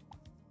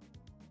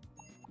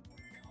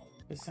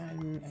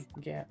 Poseidon, I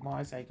can get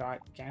Mars, I got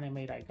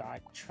Ganymede, I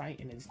got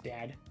Triton is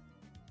dead.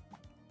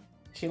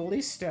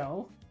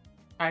 Callisto,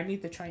 I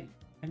need the Triton.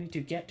 I need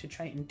to get to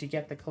Triton to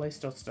get the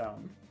Callisto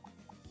stone.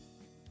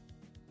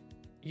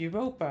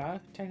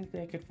 Europa,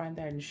 technically I could find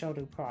that in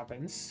Shoto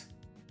province.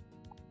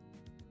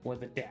 Or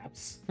the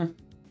depths.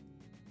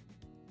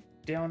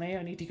 Dione,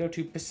 I need to go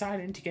to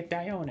Poseidon to get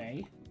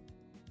Dione.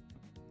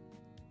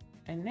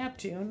 And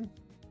Neptune,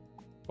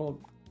 well,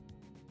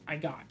 I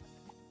got.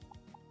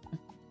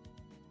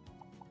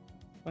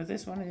 Well,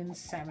 this one in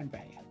Salmon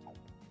Bay.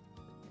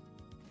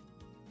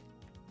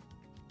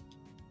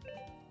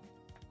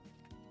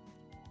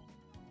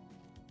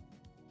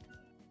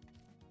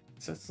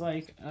 So it's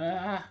like,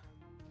 I've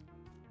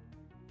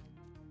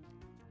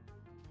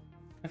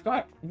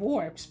got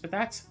warps, but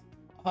that's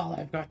all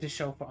I've got to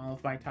show for all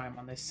of my time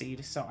on this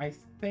seed. So I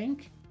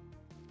think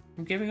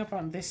I'm giving up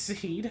on this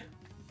seed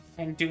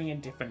and doing a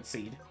different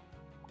seed.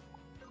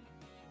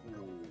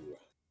 Ooh.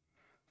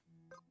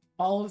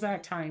 All of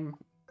that time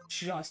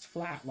just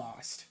flat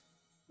lost.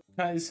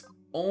 Because,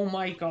 oh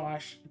my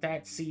gosh,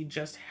 that seed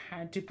just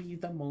had to be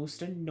the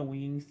most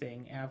annoying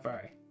thing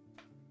ever.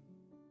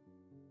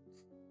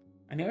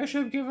 I knew I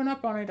should have given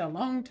up on it a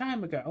long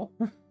time ago.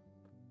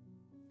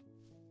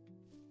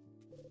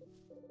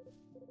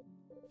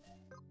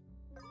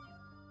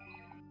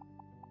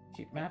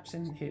 Keep maps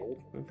and hit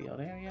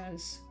revealed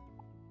areas.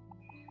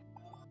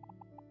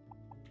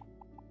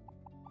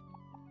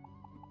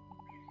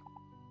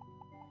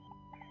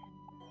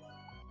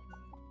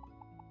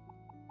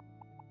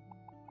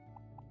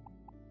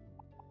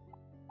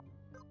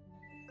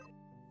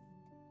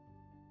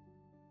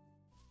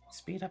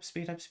 Speed up,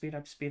 speed up, speed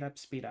up, speed up,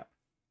 speed up.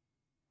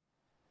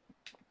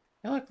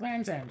 Hey, look,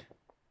 Land's End.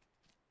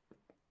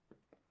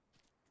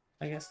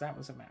 I guess that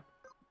was a map.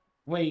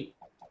 Wait.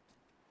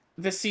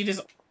 The seed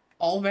is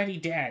already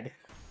dead.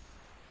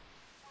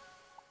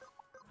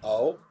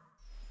 Oh?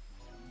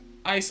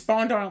 I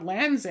spawned on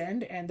Land's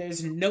End, and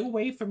there's no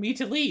way for me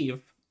to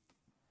leave.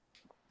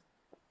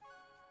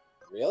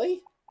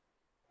 Really?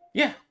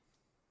 Yeah.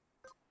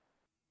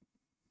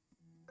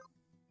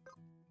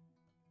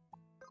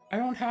 I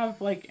don't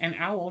have, like, an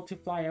owl to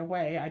fly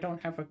away. I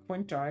don't have a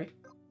quintar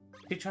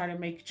to try to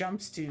make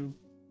jumps to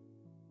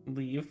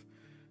leave.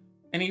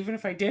 And even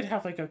if I did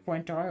have, like, a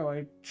quintar, or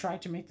I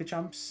tried to make the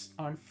jumps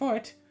on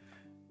foot,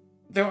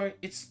 there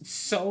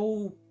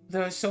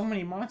are so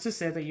many monsters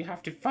there that you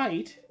have to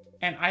fight,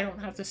 and I don't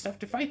have the stuff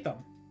to fight them.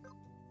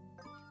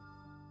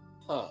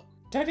 Huh.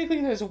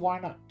 Technically, there's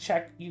one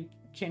check you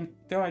can...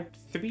 There are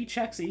 3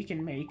 checks that you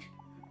can make.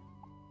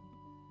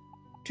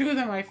 2 of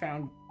them I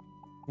found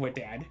were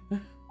dead.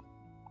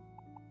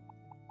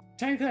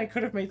 Technically, I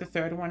could have made the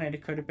 3rd one, and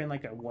it could have been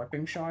like a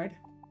warping shard.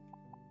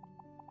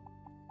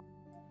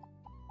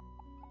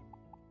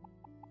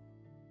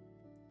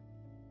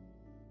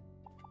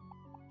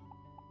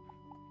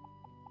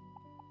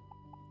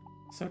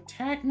 So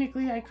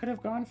technically, I could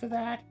have gone for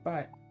that,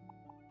 but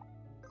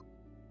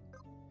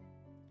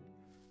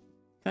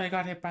then I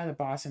got hit by the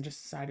boss and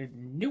just decided,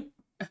 nope.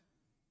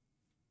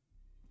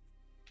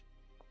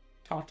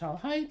 Tall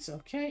heights,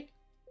 okay.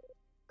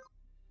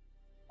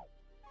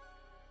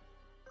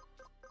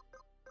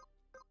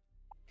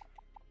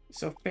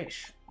 So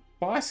fish.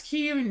 Boss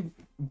key and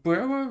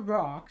Burrow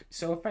Rock.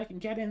 So if I can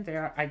get in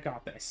there, I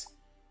got this.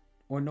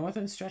 Or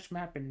Northern Stretch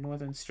map and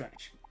Northern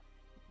Stretch.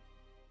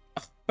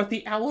 Ugh, but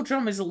the Owl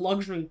Drum is a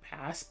luxury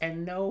pass,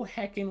 and no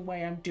heckin'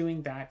 way I'm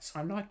doing that, so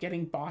I'm not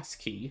getting boss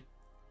key.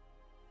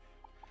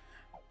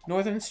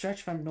 Northern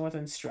Stretch from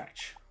Northern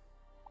Stretch.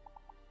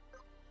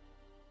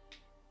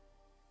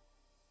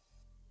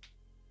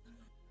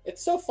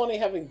 It's so funny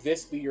having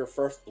this be your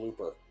first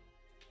blooper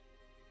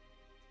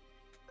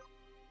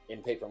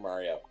in Paper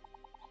Mario.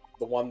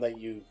 The one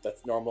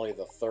that's normally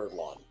the 3rd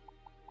one.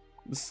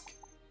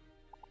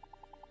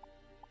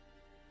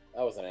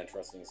 That was an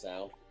interesting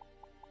sound.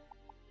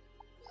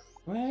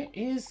 Where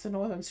is the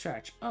Northern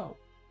Stretch? Oh.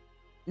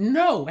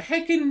 No!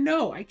 Heckin'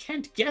 no! I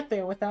can't get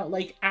there without,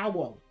 like,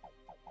 Owl.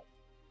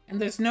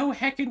 And there's no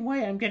heckin'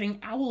 way I'm getting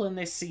Owl in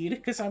this seed,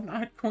 because I'm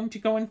not going to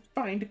go and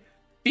find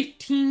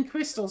 15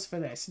 crystals for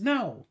this.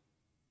 No!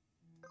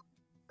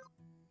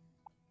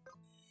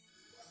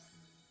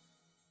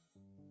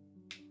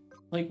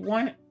 Like,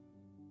 one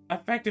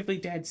effectively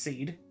dead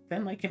seed,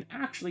 then, like, an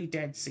actually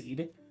dead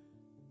seed,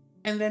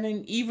 and then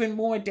an even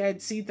more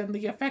dead seed than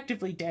the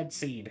effectively dead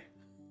seed.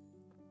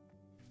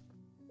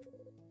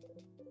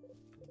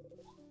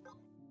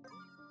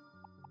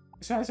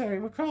 So as I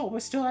recall, we're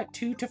still at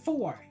 2 to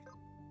 4.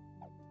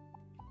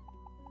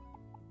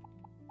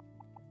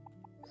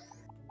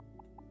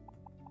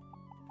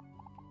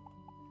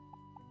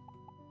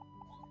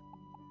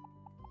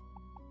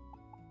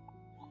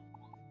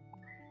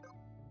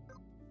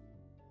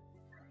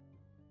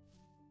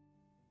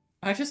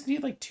 I just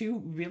need, like,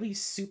 2 really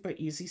super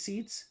easy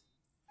seeds.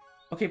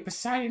 Okay,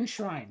 Poseidon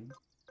Shrine.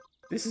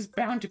 This is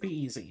bound to be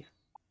easy.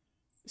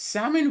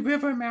 Salmon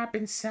River map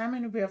in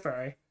Salmon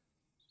River.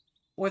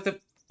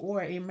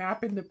 Or a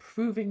map in the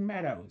Proving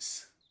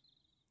Meadows.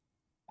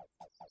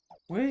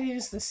 Where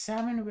is the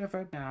Salmon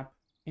River map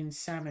in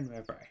Salmon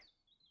River?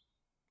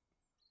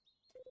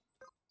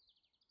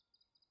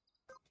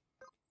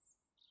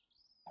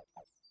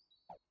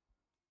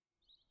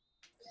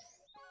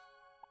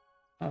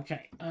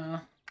 Okay,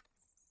 oh,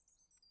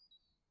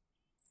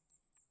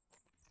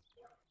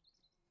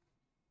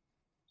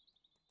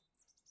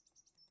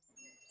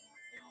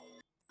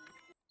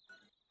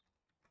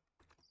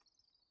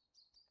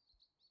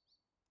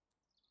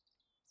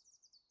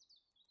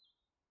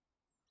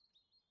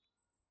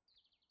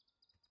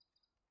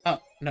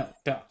 no,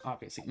 duh,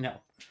 obviously, no.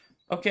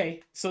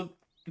 Okay, so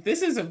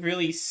this is a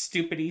really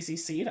stupid easy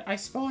seed. I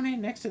spawn in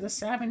next to the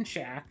Salmon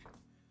Shack,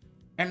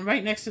 and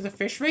right next to the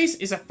fish race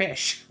is a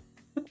fish.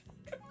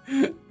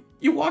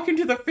 You walk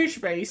into the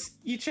fish race,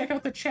 you check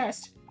out the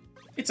chest,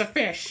 it's a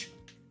fish.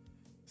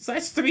 So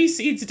that's 3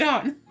 seeds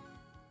done.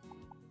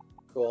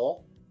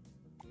 Cool.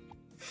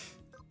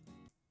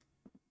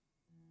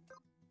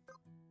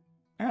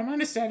 And I'm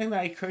understanding that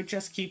I could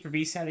just keep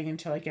resetting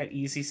until I get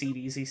easy seed,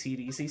 easy seed,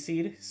 easy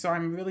seed. So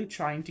I'm really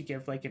trying to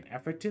give, like, an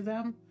effort to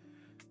them.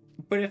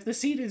 But if the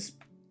seed is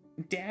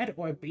dead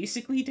or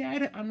basically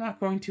dead, I'm not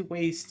going to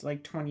waste,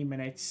 like, 20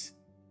 minutes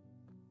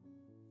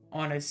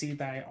on a seed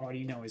that I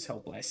already know is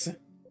hopeless.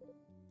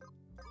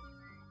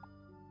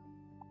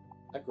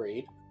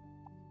 Agreed.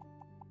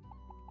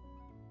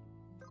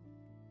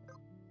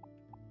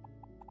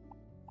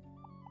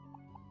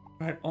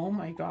 But oh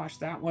my gosh,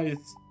 that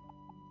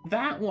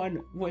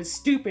one was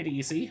stupid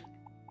easy.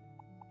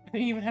 I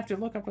didn't even have to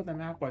look up what the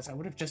map was. I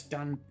would have just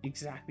done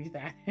exactly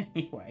that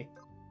anyway.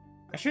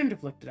 I shouldn't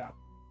have looked it up.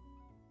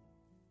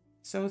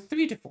 So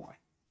 3 to 4.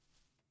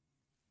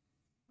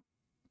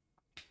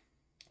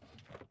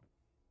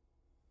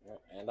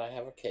 And I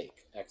have a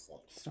cake.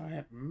 Excellent. Start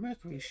at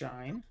Mercury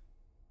Shine.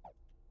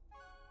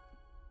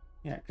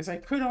 Yeah, because I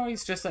could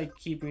always just, like,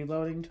 keep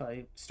reloading till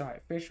I start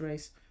at Fish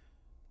Race.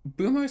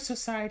 Boomer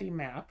Society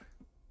map.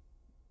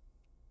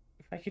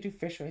 If I could do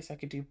Fish Race, I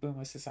could do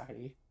Boomer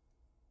Society.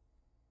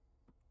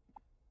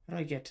 How do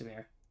I get to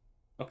there?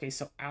 Okay,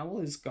 so Owl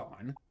is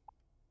gone.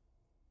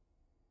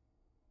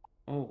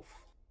 Oh.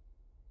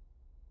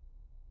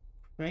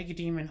 Reg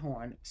Demon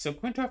Horn. So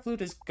Quintar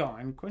Flute is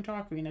gone.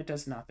 Quintar Ocarina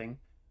does nothing.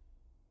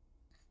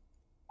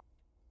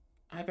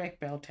 Ibeck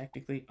Bell,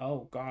 technically.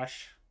 Oh,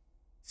 gosh.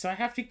 So I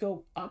have to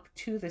go up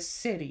to the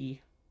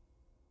city.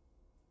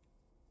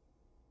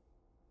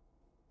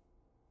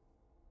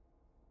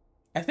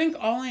 I think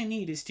all I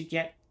need is to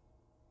get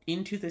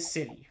into the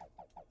city.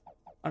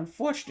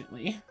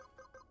 Unfortunately...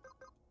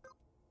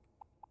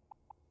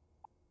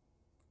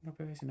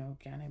 No,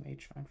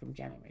 Ganymede Shrine from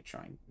Ganymede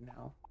Shrine.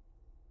 No.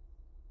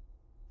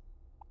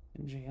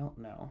 In jail?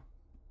 No.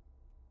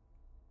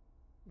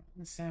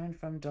 Salmon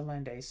from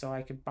Delende, so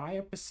I could buy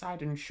a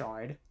Poseidon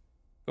Shard.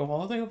 Go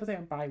all the way over there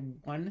and buy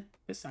one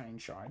Poseidon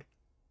Shard.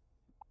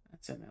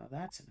 That's a no,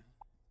 that's a no.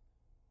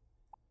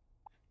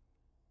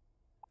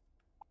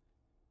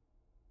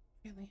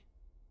 Really?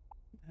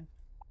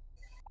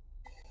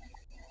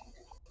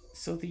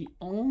 So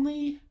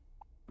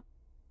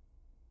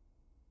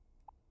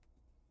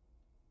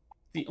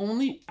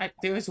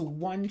there is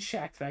one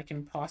check that I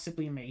can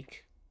possibly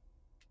make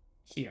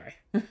here.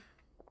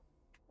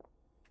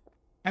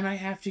 And I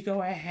have to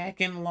go a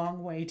heckin'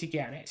 long way to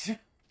get it.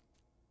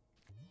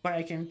 But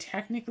I can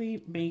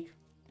technically make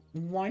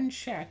one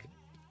check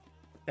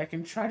that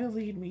can try to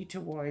lead me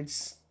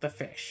towards the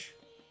fish.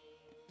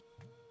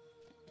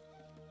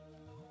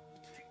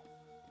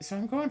 So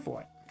I'm going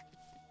for it.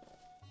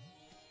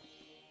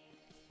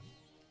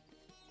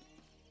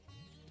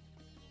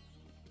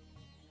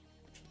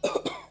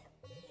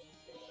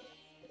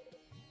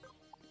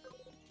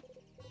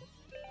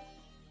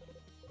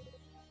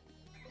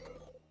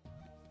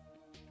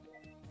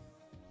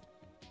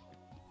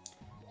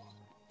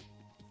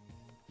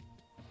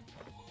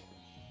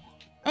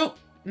 Oh,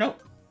 no.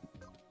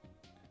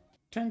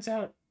 Turns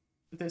out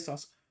this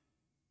also...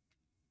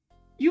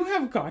 You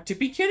have got to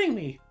be kidding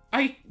me.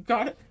 I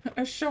got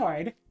a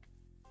shard,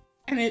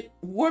 and it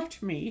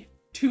warped me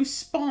to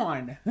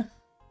spawn.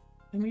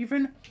 I'm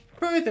even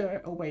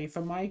further away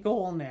from my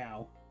goal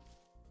now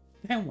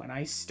than when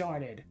I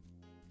started.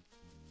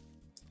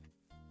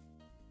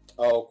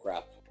 Oh,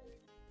 crap.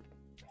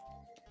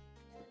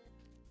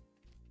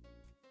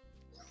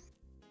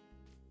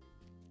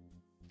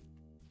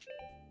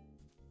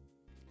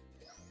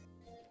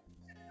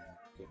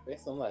 Okay,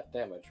 based on that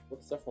damage,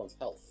 what's everyone's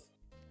health?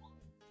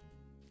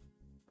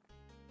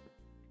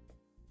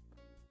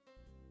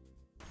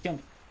 Kill me.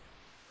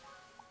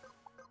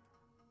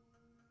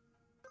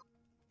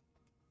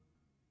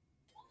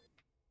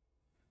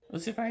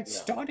 As if I had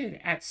started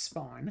at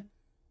spawn,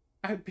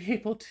 I'd be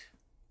able to...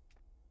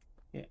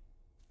 Yeah.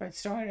 If I'd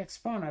started at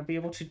spawn, I'd be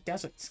able to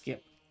desert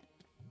skip.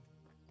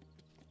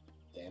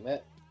 Damn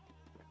it.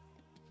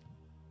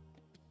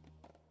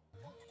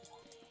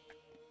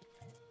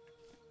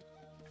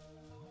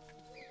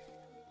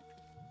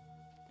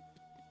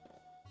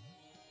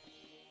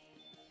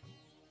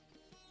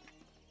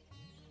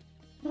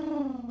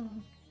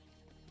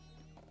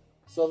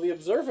 So the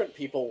observant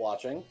people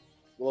watching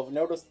will have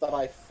noticed that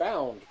I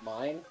found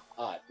mine.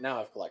 Ah, now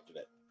I've collected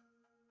it.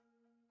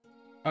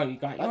 Oh, you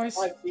got yours?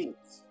 That's 5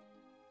 seeds.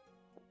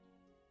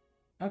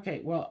 Okay,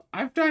 well,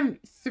 I've done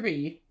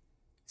 3.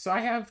 So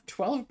I have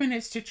 12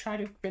 minutes to try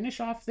to finish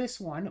off this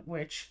one,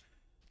 which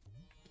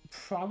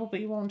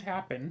probably won't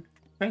happen.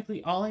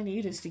 Frankly, all I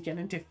need is to get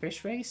into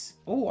Fish Race,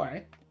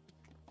 or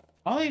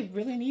all I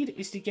really need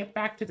is to get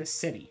back to the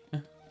city.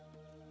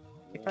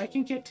 If I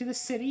can get to the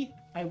city,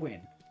 I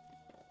win.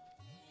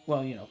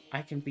 Well, you know,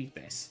 I can beat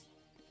this.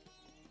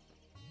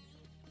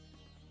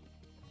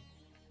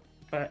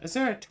 But is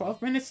there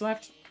 12 minutes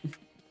left?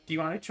 Do you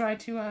want to try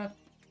to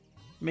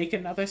make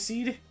another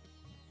seed?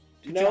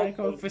 To No, try to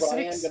go for what 6?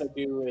 I am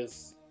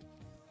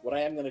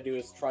gonna do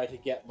is try to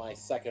get my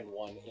second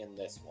one in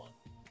this one.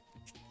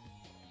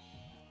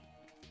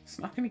 It's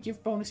not going to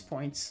give bonus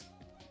points.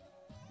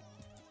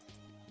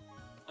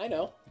 I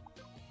know.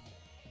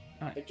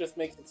 Right. It just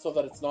makes it so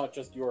that it's not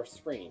just your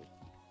screen.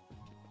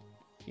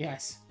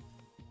 Yes.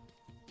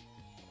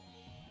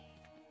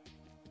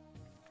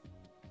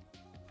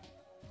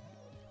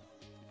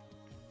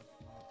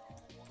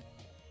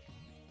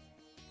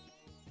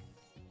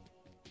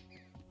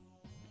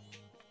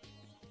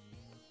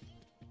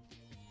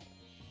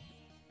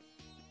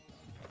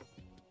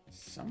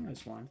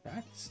 Summoners one.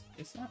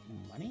 Is that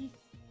money?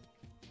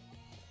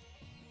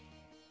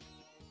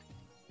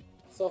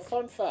 So,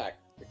 fun fact.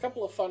 A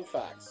couple of fun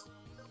facts.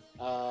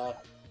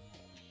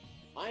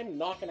 I'm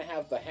not going to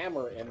have the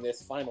hammer in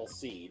this final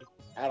seed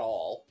at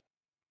all.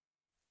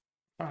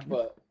 Fun.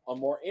 But a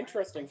more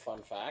interesting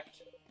fun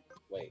fact...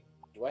 Wait,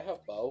 do I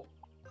have bow?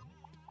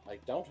 I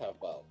don't have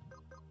bow.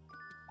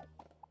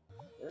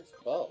 Where's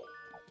bow?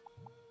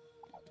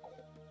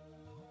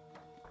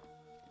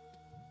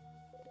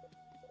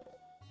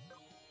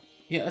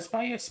 Yeah, let's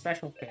buy you a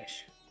special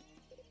fish.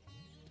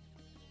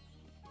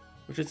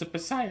 Which is a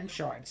Poseidon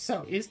shard.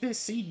 So, is this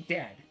seed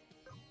dead?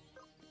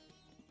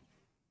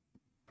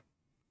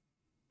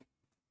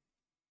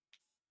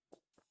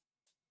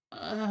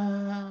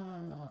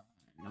 Not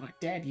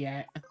dead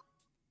yet.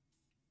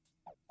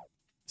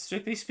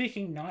 Strictly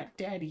speaking, not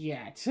dead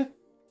yet.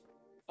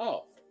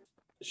 Oh.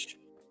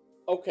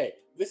 Okay,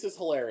 this is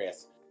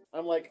hilarious.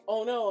 I'm like,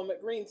 oh no, I'm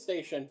at Green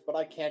Station, but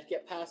I can't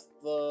get past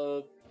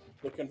the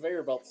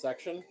conveyor belt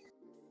section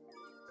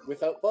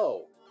without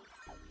Bo.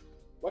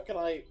 Where can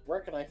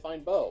I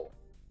find Bo?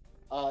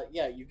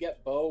 Yeah, you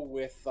get Bo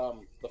with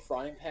the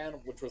frying pan,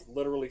 which was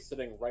literally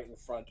sitting right in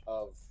front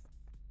of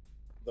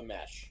the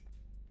mesh.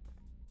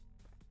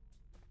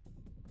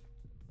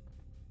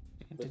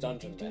 The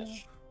dungeon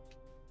mesh.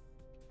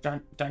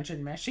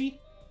 Dungeon meshy?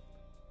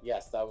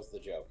 Yes, that was the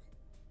joke.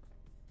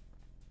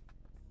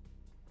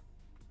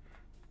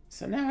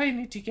 So now I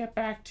need to get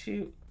back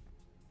to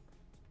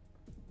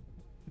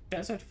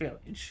Desert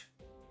Village.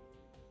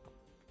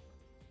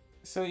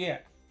 So yeah.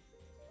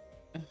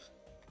 I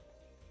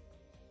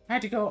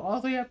had to go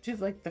all the way up to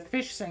like the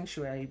fish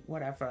sanctuary,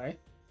 whatever.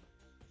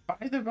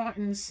 Buy the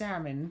rotten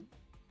salmon,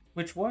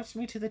 which warps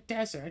me to the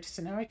desert,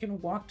 so now I can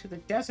walk to the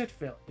desert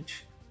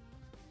village.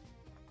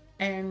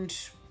 And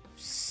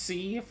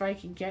see if I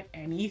can get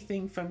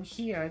anything from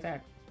here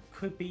that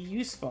could be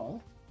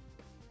useful.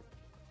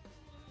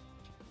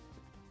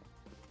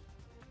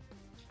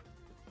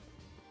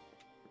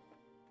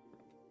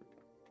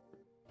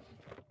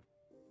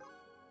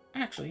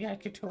 Actually, yeah, I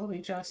could totally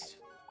just...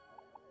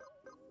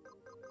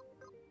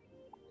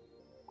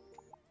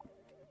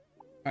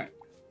 Alright.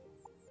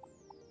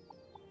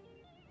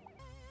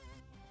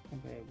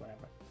 Okay,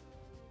 whatever.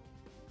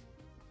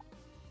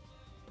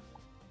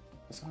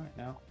 It's alright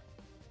now.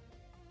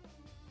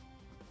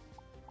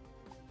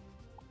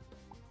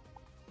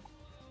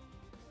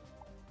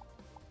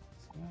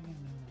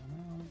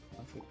 No.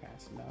 Entry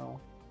pass,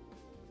 no.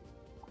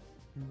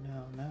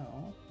 No.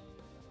 No.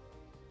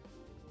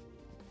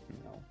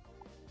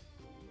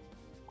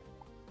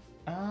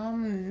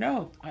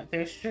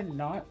 There should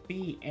not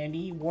be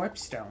any warp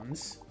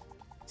stones.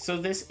 So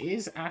this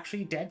is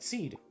actually Dead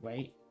Seed,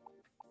 right?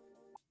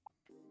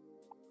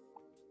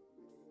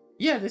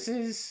 Yeah, this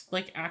is,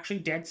 like, actually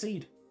Dead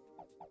Seed.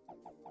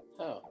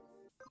 Oh.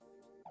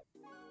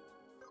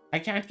 I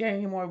can't get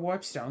any more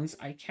warp stones.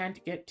 I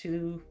can't get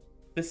to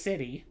the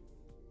city.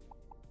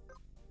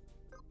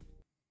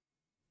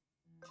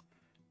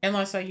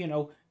 Unless I, you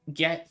know,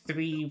 get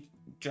 3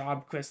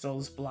 job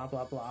crystals, blah,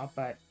 blah, blah,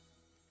 but...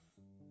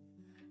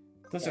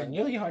 Those are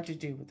really hard to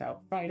do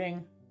without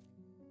fighting.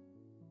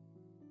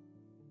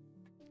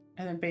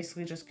 And then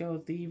basically just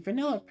go the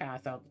vanilla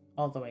path up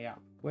all the way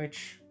up,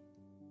 which...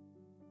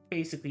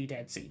 basically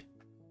Dead Seed.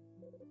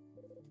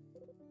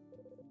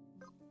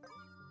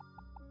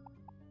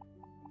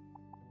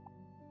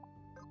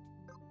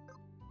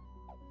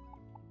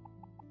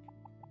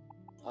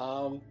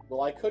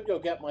 Well, I could go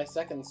get my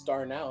second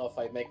star now if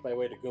I make my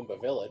way to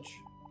Goomba Village.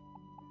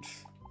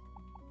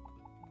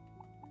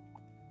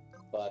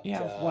 But, you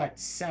have, what,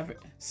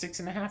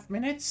 6.5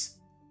 minutes?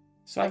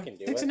 So I I have can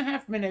do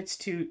 6.5 minutes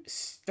to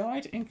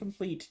start and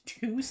complete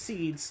 2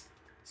 seeds,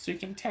 so we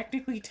can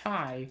technically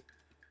tie.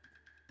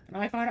 And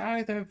I got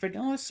either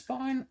vanilla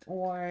spawn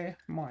or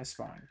Mars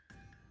spawn.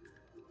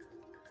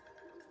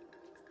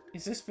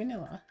 Is this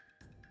vanilla?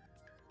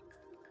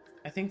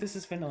 I think this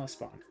is vanilla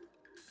spawn.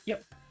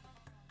 Yep.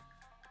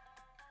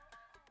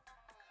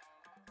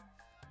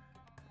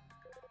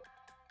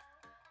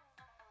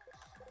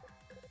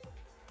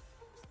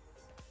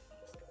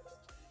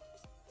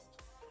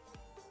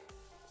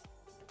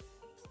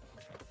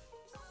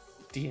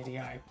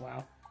 DDI,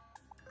 wow.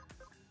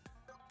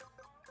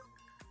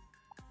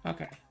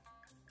 Okay.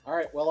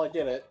 Alright, well, I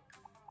did it.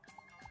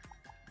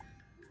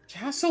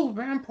 Castle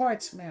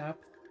Ramparts map.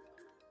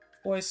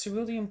 Or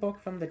Cerulean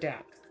Book from the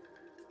Depth.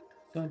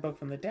 Cerulean Book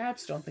from the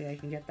Depths, don't think I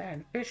can get that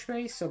in Fish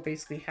Race, so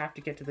basically have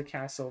to get to the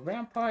Castle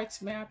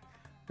Ramparts map,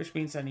 which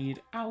means I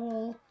need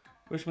Owl,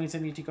 which means I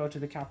need to go to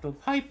the Capital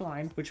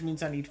Pipeline, which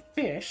means I need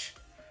Fish.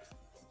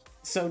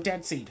 So,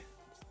 Dead Seed.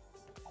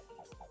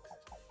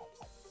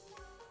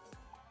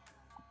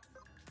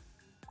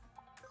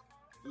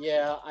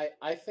 Yeah,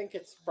 I think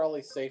it's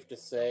probably safe to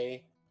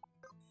say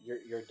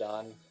you're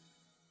done.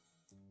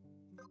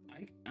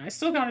 I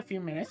still got a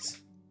few minutes.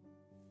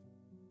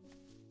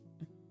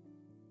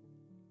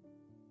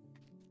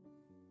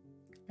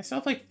 I still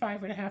have like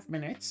 5.5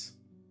 minutes.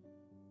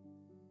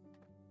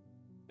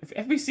 If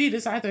every seed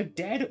is either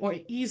dead or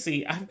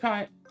easy, I've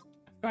got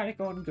it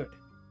going good.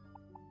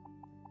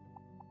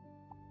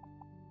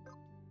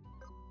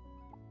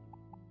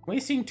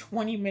 Wasting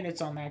 20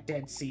 minutes on that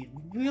dead seed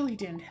really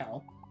didn't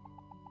help.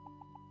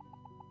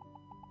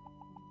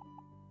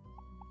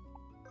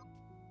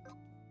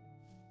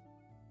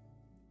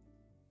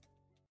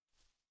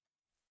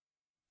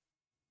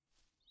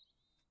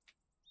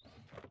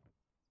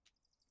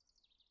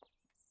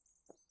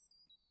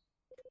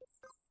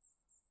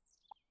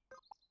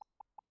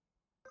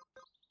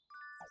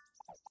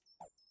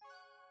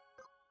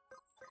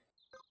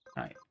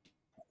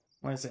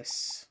 What is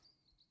this?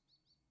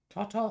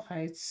 Total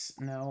Heights,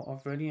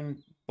 no.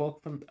 Viridian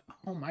book from...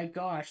 Oh my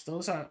gosh,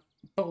 those are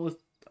both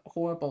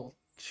horrible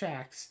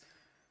checks.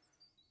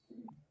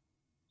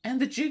 And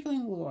the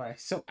Jiggling Lure.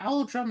 So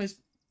Owl Drum is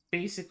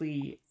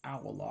basically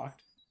owl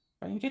locked.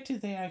 If I can get to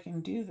there, I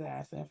can do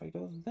that. If I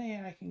go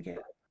there, I can get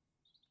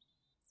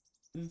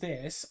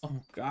this.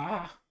 Oh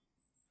god.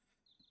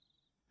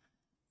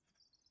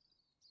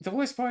 The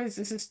worst part is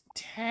this is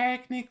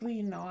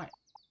technically not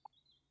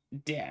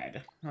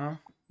dead, huh?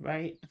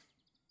 Right?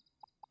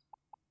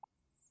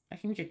 I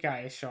can get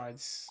Gaia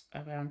shards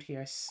around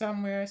here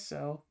somewhere,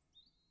 so...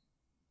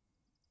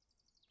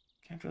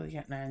 Can't really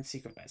get an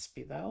secret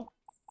recipe, though.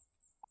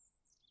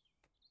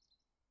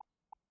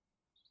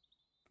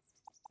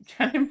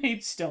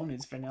 Made Stone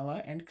is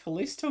vanilla, and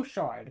Callisto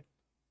Shard.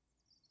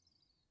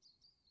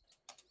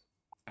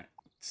 I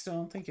still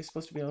don't think you're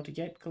supposed to be able to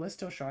get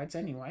Callisto Shards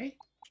anyway.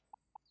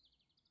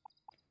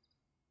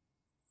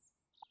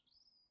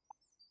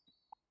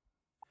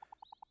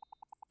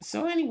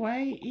 So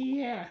anyway,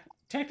 yeah,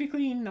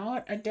 technically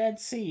not a dead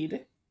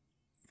seed,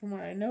 from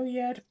what I know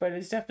yet, but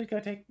it's definitely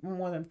going to take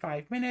more than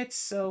 5 minutes,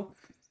 so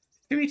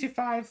 3 to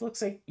 5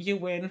 looks like you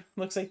win.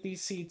 Looks like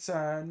these seeds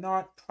are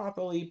not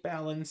properly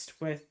balanced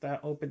with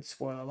open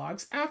spoiler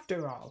logs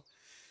after all.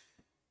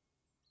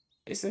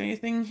 Is there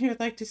anything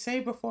you'd like to say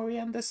before we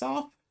end this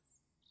off?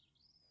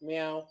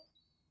 Meow.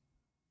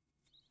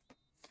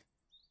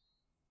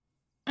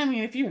 I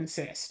mean, if you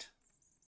insist.